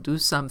had to do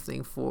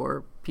something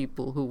for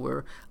people who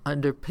were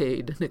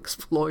underpaid and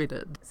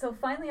exploited. So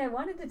finally, I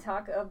wanted to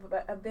talk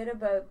a bit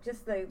about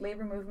just the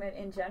labor movement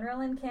in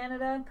general in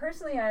Canada.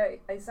 Personally, I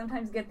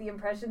sometimes get the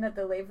impression that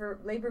the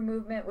labor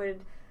movement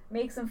would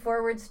make some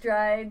forward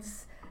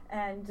strides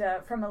and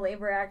from a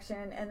labor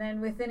action, and then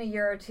within a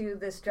year or two,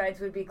 the strides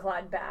would be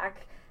clawed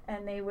back,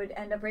 and they would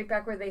end up right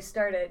back where they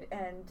started.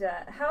 And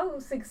how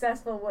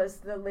successful was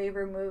the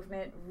labor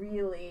movement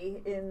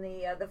really in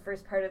the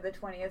first part of the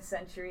 20th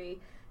century?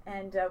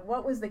 And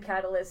what was the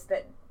catalyst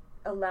that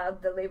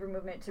allowed the labor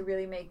movement to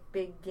really make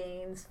big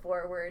gains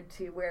forward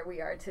to where we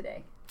are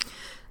today?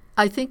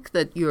 I think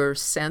that your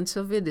sense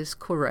of it is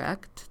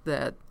correct,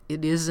 that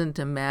it isn't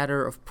a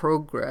matter of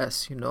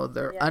progress. You know,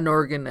 they're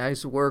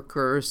unorganized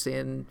workers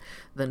in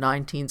the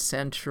 19th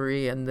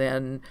century, and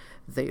then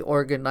they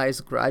organize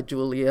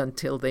gradually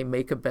until they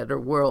make a better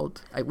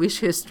world. I wish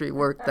history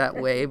worked that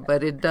way,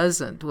 but it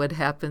doesn't. What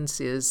happens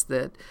is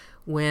that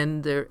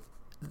when there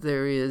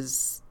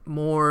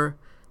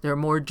are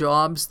more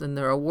jobs than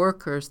there are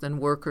workers, then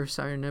workers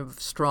are in a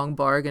strong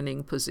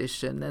bargaining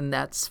position, and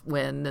that's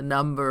when the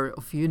number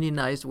of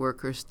unionized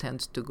workers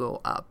tends to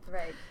go up.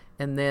 Right.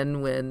 And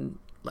then when,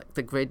 like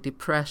the Great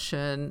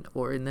Depression,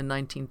 or in the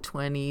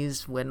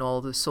 1920s, when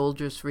all the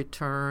soldiers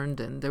returned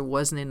and there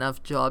wasn't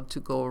enough job to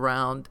go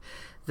around,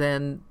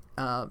 then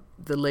the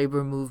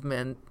labor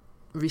movement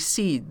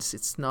recedes.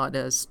 It's not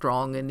as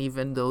strong, and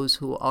even those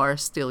who are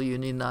still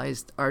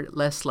unionized are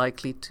less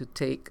likely to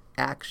take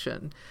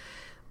action.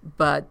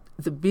 But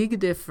the big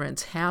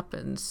difference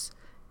happens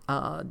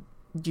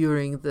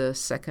during the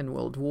Second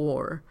World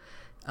War,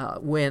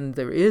 when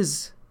there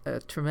is a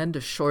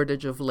tremendous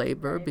shortage of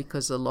labor,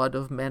 because a lot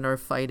of men are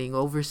fighting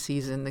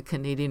overseas, and the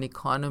Canadian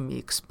economy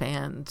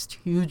expands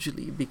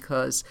hugely,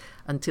 because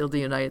until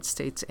the United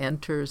States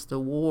enters the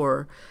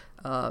war,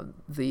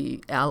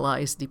 the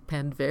Allies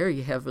depend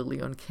very heavily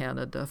on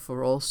Canada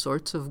for all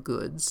sorts of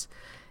goods.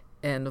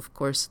 And of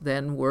course,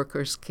 then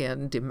workers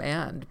can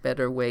demand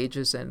better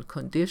wages and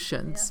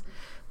conditions. Yeah.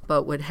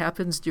 But what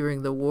happens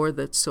during the war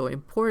that's so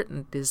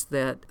important is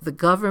that the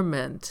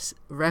government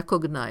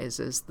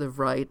recognizes the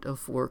right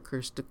of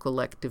workers to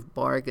collective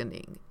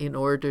bargaining in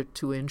order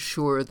to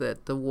ensure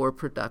that the war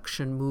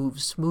production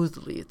moves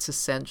smoothly. It's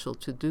essential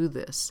to do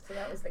this. So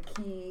that was the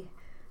key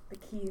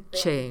thing.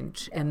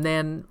 Change. Yeah. And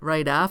then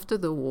right after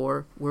the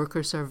war,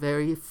 workers are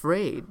very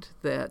afraid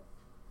that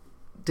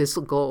this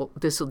will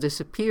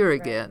disappear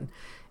again.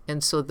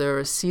 And so there are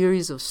a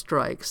series of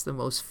strikes. The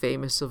most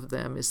famous of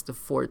them is the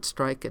Ford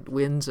strike at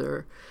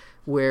Windsor,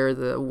 where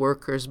the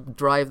workers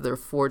drive their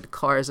Ford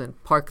cars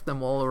and park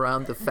them all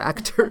around the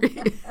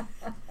factory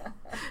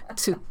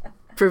to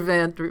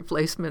prevent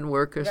replacement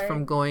workers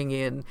from going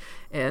in.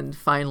 And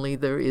finally,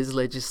 there is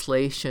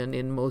legislation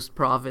in most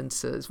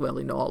provinces, well,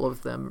 in all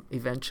of them,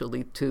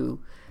 eventually to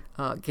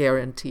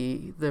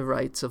guarantee the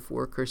rights of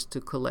workers to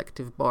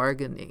collective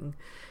bargaining.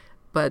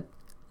 But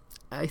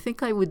I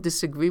think I would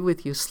disagree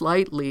with you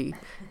slightly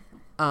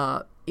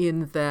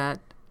in that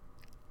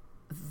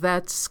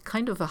that's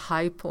kind of a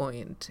high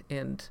point,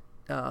 and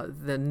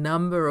the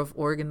number of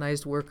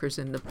organized workers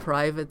in the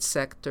private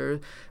sector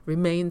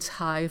remains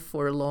high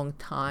for a long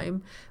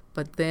time.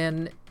 But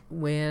then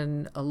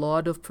when a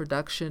lot of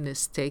production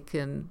is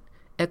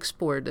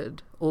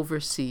exported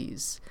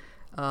overseas,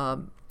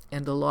 and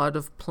a lot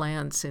of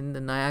plants in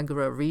the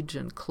Niagara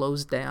region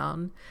close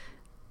down,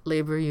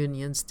 labor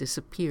unions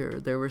disappear.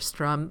 There were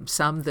some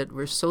that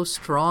were so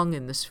strong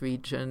in this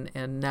region,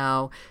 and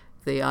now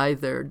they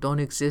either don't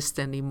exist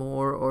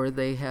anymore or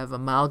they have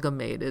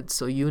amalgamated.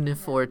 So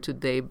E104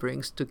 today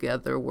brings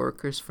together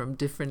workers from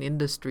different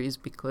industries,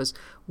 because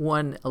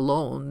one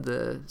alone,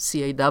 the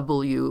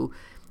CAW,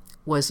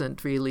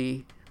 wasn't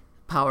really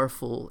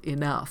powerful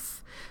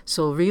enough.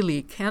 So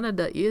really,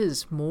 Canada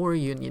is more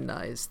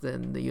unionized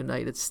than the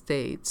United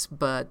States,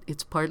 but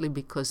it's partly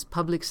because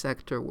public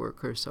sector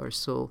workers are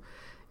so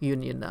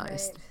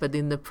unionized. Right. But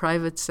in the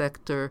private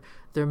sector,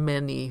 there are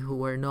many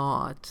who are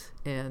not,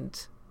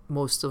 and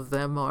most of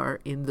them are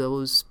in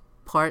those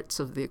parts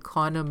of the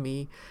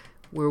economy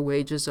where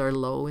wages are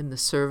low in the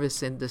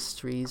service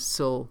industries.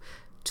 So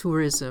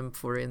tourism,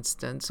 for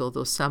instance,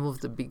 although some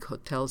of the big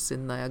hotels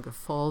in Niagara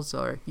Falls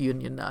are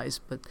unionized,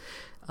 but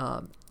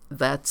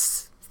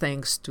that's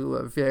thanks to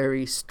a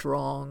very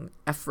strong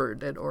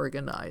effort at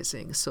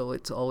organizing. So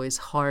it's always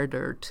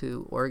harder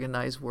to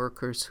organize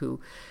workers who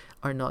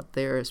are not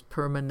there as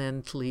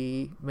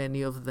permanently.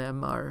 Many of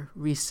them are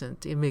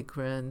recent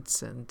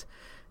immigrants and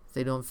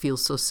they don't feel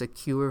so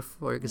secure,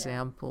 for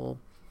example.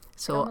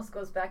 It So almost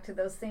goes back to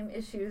those same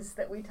issues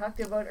that we talked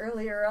about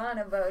earlier on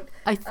about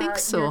I think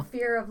so. your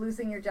fear of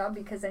losing your job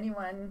because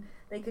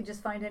they could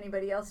just find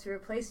anybody else to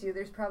replace you.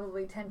 There's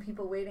probably 10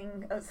 people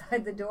waiting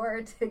outside the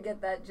door to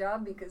get that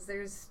job because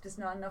there's just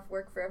not enough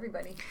work for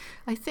everybody.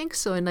 I think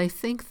so, and I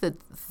think that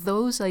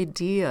those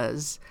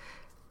ideas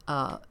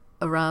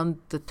around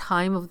the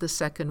time of the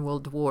Second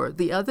World War,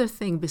 the other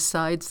thing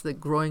besides the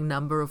growing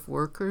number of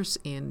workers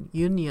in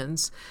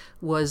unions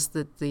was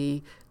that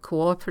the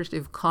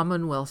Cooperative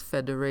Commonwealth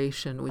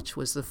Federation, which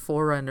was the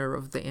forerunner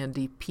of the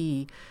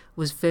NDP,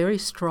 was very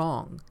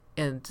strong.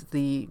 And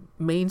the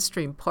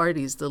mainstream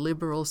parties, the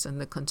Liberals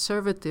and the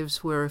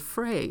Conservatives, were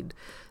afraid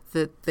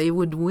that they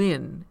would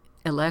win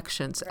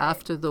elections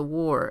after the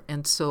war,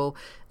 and so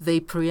they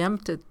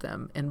preempted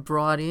them and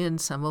brought in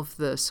some of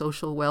the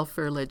social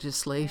welfare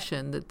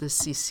legislation that the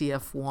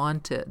CCF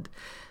wanted.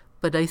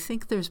 But I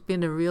think there's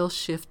been a real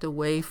shift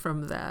away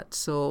from that.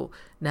 So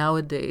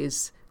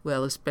nowadays,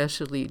 well,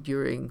 especially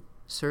during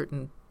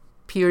certain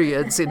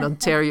periods in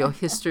Ontario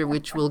history,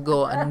 which will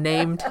go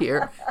unnamed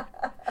here,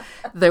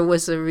 there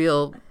was a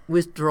real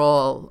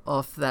withdrawal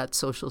of that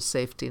social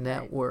safety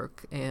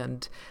network.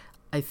 And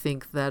I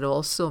think that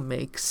also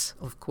makes,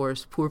 of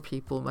course, poor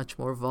people much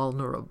more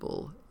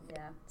vulnerable.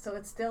 Yeah, so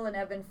it's still an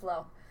ebb and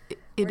flow.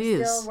 We're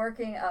We're still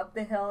working up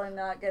the hill and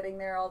not getting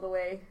there all the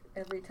way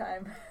every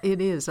time. It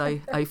is,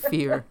 I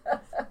fear.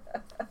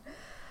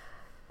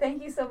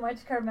 Thank you so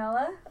much,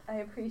 Carmela. I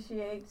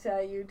appreciate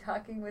you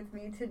talking with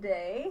me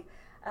today.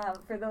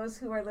 For those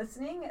who are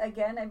listening,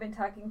 again, I've been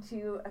talking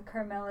to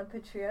Carmela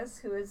Petrius,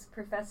 who is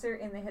professor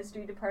in the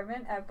history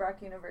department at Brock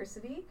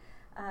University.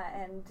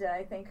 And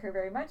I thank her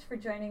very much for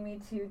joining me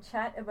to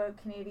chat about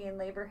Canadian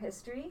labour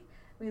history.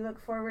 We look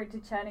forward to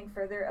chatting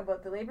further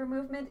about the labour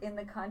movement in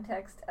the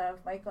context of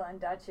Michael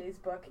Ondaatje's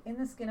book, In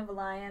the Skin of a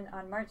Lion,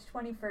 on March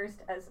 21st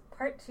as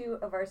part 2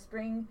 of our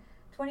spring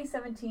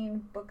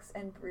 2017 Books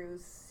and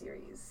Brews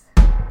series.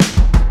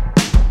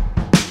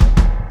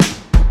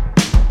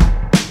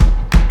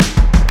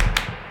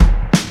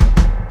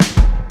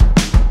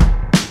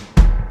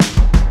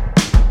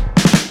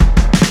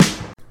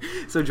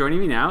 So joining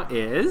me now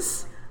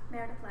is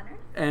Meredith Leonard.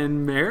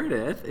 And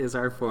Meredith is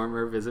our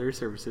former Visitor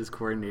Services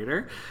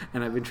Coordinator.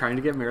 And I've been trying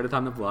to get Meredith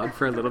on the blog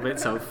for a little bit,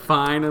 so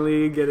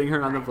finally getting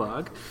her on the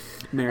blog.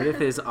 Meredith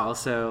is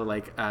also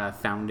like a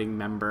founding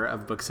member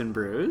of Books and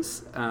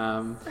Brews.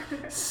 Meredith,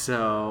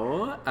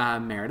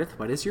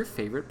 what is your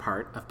favorite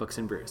part of Books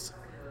and Brews?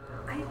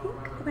 I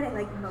think what I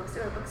like most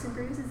about Books and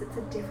Brews is it's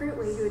a different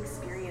way to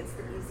experience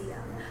the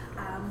museum.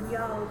 We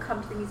all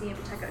come to the museum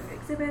to check out an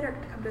exhibit or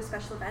to come to a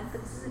special event,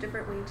 but this is a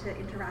different way to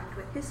interact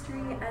with history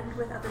and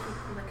with other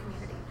people in the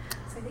community.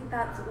 So I think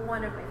that's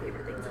one of my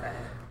favorite things about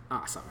it.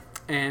 Awesome.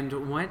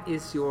 And what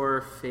is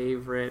your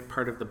favorite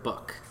part of the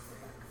book?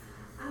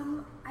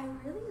 I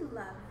really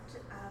loved...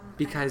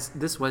 Because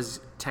this was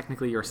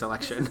technically your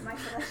selection. This is my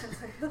selection,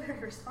 so I feel very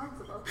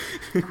responsible.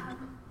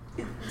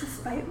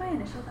 Despite my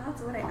initial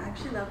thoughts, what I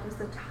actually loved was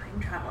the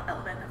time travel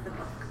element of the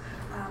book.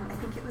 I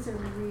think it was a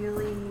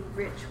really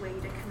rich way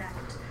to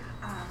connect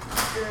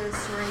the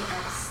story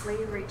of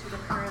slavery to the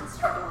current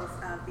struggles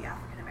of the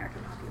African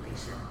American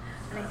population.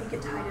 And I think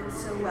it tied in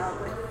so well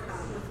with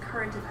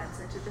current events,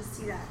 and to just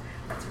see that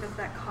sort of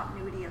that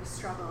continuity of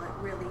struggle, it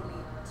really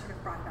sort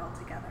of brought it all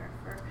together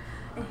for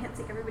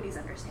enhancing everybody's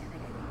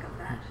understanding, I think, of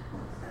that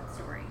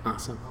story.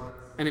 Awesome.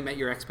 And it met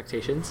your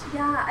expectations?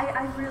 Yeah,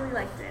 I really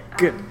liked it.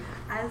 Good.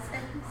 As a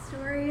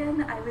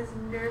historian, I was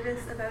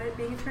nervous about it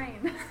being a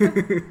train.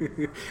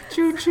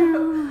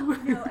 Choo-choo!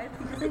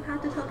 Because I've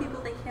had to tell people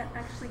they can't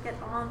actually get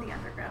on the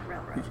Underground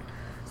Railroad.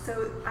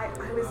 So I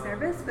was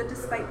nervous, but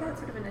despite that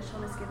sort of initial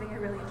misgiving, I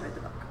really enjoyed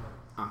the book.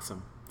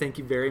 Awesome. Thank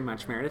you very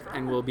much, Meredith.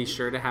 And we'll be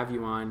sure to have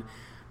you on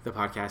the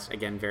podcast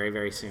again very,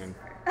 very soon.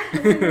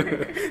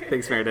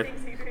 Thanks, Meredith.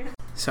 Thanks, Adrian.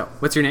 So,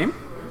 what's your name?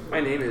 My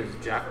name is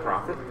Jack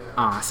Prophet.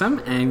 Awesome.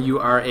 And you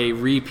are a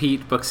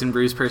repeat Books and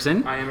Brews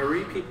person? I am a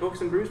repeat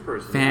Books and Brews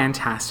person.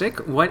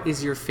 Fantastic. What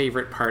is your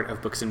favorite part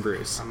of Books and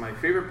Brews? My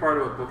favorite part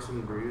about Books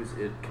and Brews,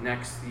 it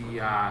connects the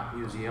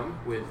museum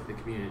with the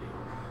community.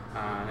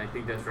 And I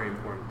think that's very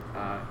important.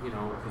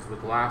 Because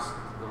with the last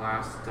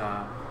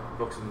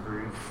Books and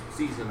Brews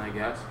season, I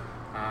guess,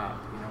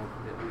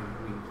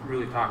 we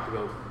really talked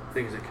about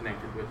things that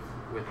connected with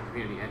with the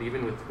community, and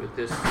even with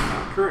this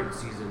current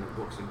season of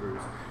Books and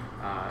Brews.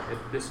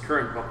 This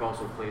current book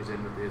also plays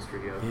in with the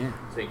history of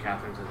St.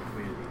 Catherine's and the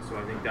community. So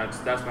I think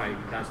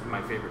that's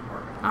my favorite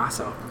part.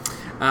 Awesome.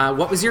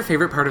 What was your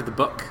favorite part of the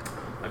book?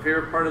 My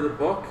favorite part of the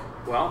book,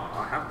 well,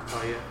 I have to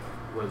tell you,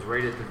 was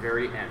right at the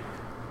very end,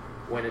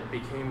 when it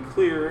became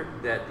clear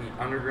that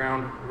the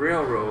Underground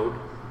Railroad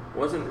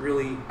wasn't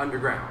really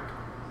underground,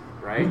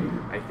 right?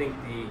 I think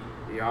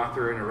the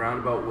author, in a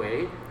roundabout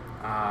way,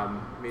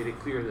 made it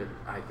clear that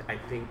I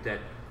think that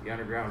the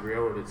Underground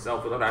Railroad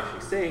itself, without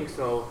actually saying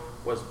so,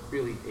 was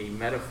really a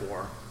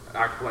metaphor,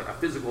 like a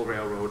physical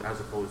railroad, as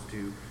opposed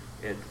to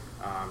it,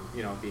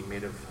 being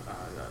made of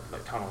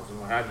like tunnels and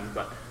what have you.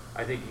 But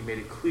I think he made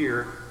it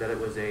clear that it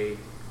was a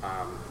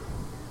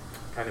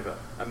kind of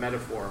a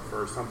metaphor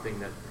for something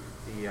that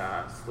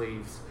the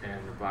slaves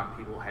and the black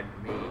people had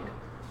made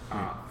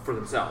for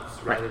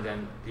themselves, rather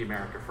than the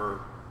America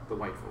for the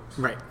white folks.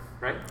 Right.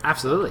 Right?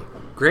 Absolutely.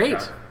 Great.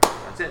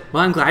 That's it.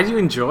 Well, I'm glad you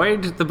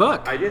enjoyed the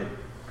book. I did.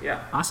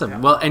 Yeah. Awesome. Yeah.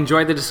 well,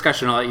 enjoy the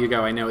discussion. I'll let you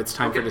go. I know it's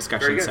time for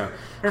discussion, so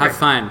have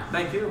fun.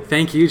 Thank you.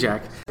 Thank you,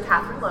 Jack.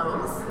 Catherine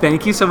Lowe's.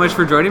 Thank you so much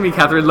for joining me,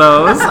 Catherine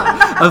Lowe's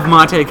of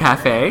Monte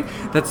Cafe.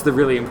 That's the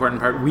really important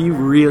part. We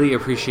really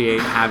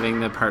appreciate having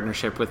the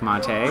partnership with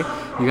Monte.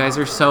 You guys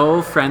are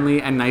so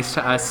friendly and nice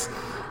to us,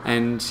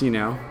 and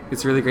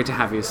it's really great to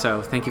have you.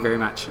 So thank you very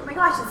much. Oh my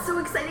gosh, it's so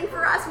exciting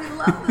for us. We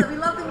love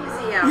the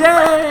museum.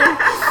 Yay!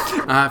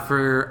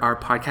 For our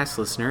podcast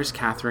listeners,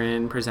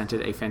 Catherine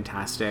presented a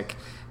fantastic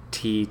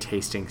tea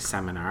tasting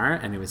seminar,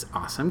 and it was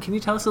awesome. Can you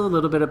tell us a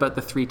little bit about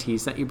the 3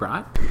 teas that you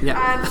brought?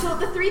 Yeah. So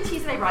the 3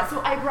 teas that I brought. So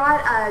I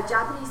brought a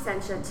Japanese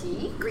sencha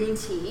tea, green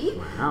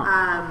tea.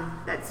 Wow.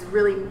 That's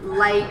really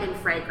light and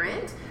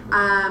fragrant.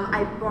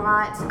 I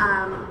brought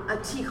a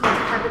tea called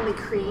Heavenly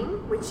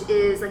Cream, which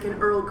is like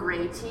an Earl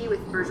Grey tea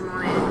with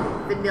bergamot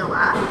and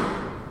vanilla.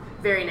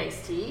 Very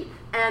nice tea.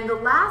 And the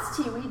last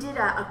tea, we did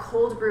a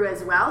cold brew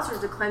as well, sort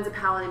of to cleanse the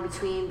palate in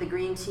between the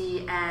green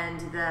tea and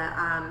the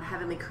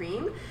Heavenly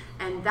Cream.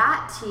 And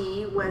that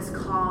tea was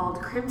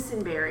called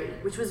Crimson Berry,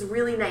 which was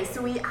really nice.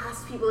 So we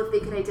asked people if they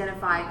could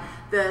identify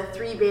the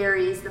 3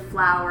 berries, the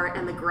flower,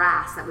 and the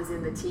grass that was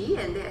in the tea,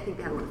 and I think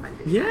they had a lot of fun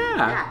doing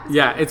that.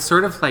 Yeah, it's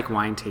sort of like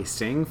wine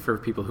tasting for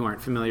people who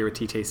aren't familiar with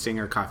tea tasting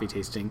or coffee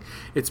tasting.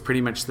 It's pretty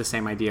much the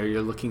same idea.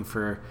 You're looking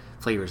for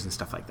flavors and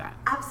stuff like that.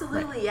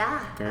 Absolutely, right. Yeah.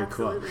 Very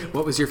absolutely. Cool.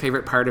 What was your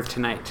favorite part of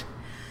tonight?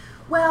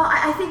 Well,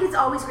 I think it's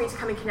always great to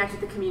come and connect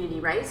with the community,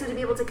 right? So to be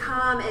able to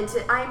come and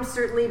I'm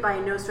certainly by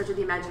no stretch of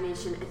the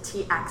imagination a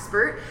tea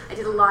expert. I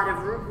did a lot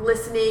of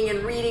listening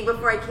and reading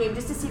before I came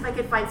just to see if I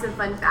could find some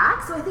fun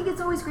facts. So I think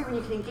it's always great when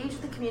you can engage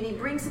with the community,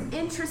 bring some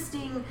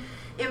interesting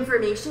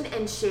information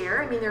and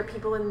share. I mean, there are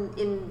people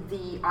in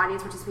the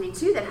audience participating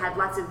too that had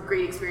lots of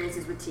great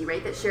experiences with tea,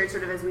 right? That shared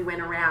sort of as we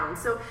went around.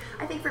 So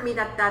I think for me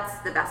that's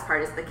the best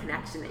part, is the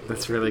connection that you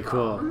That's make really with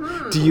people. cool.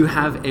 Mm-hmm. Do you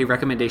have a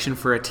recommendation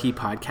for a tea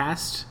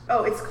podcast?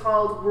 Oh, it's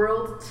called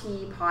World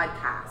Tea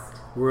Podcast.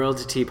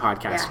 World Tea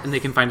Podcast. Yes. And they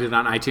can find it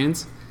on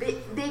iTunes?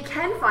 They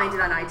can find it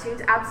on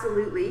iTunes,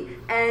 absolutely.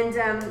 And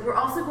we're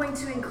also going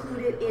to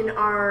include it in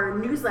our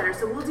newsletter.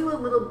 So we'll do a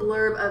little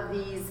blurb of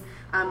these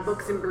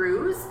Books and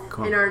Brews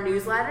in our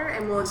newsletter,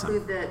 and we'll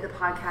include the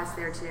podcast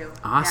there too.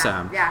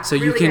 Awesome. Yeah, so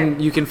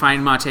really you can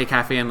find Mate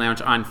Cafe and Lounge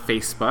on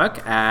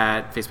Facebook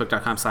at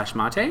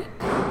facebook.com/mate.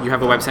 You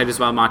have a website as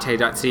well,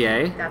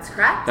 mate.ca. That's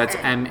correct. That's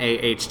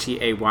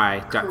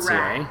mahtay.ca.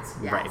 Correct.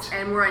 Yes. Right.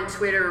 And we're on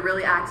Twitter,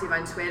 really active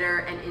on Twitter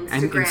and Instagram.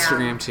 And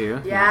Instagram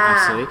too. Yeah,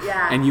 absolutely.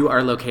 Yeah. And you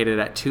are located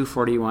at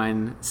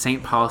 241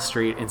 St. Paul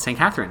Street in St.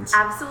 Catharines.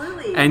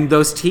 Absolutely. And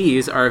those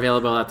teas are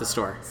available at the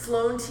store.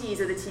 Sloan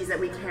teas are the teas that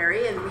we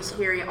carry, and we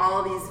carry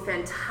all these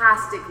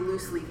fantastic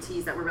loose leaf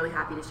teas that we're really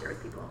happy to share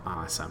with people.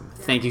 Awesome.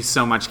 Yeah. Thank you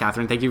so much,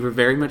 Catherine. Thank you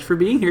very much for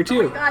being here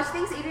too. Oh my gosh,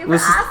 thanks Adrian for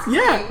asking.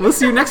 Yeah, we'll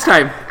see you next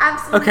time.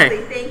 Absolutely.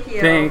 Okay. Thank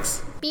you.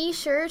 Thanks. Be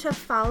sure to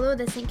follow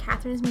the St.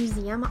 Catherine's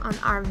Museum on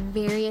our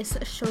various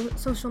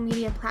social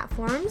media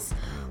platforms.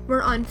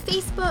 We're on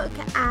Facebook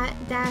at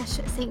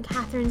 _St.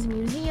 Catherine's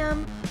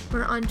Museum.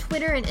 We're on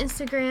Twitter and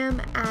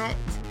Instagram at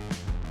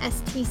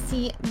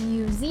STC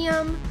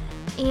Museum,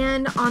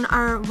 and on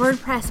our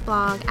WordPress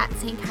blog at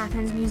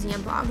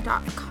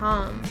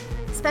stcatherinesmuseumblog.com.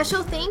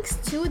 Special thanks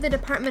to the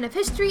Department of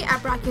History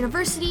at Brock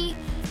University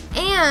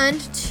and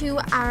to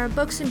our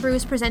Books and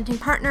Brews presenting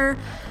partner,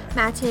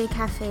 Mate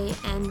Cafe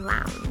and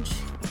Lounge.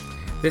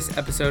 This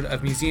episode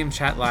of Museum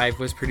Chat Live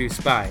was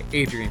produced by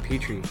Adrian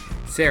Petrie,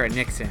 Sarah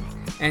Nixon,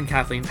 and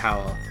Kathleen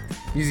Powell.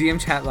 Museum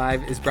Chat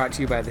Live is brought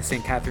to you by the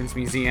St. Catherine's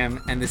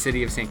Museum and the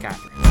City of St.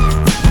 Catharines.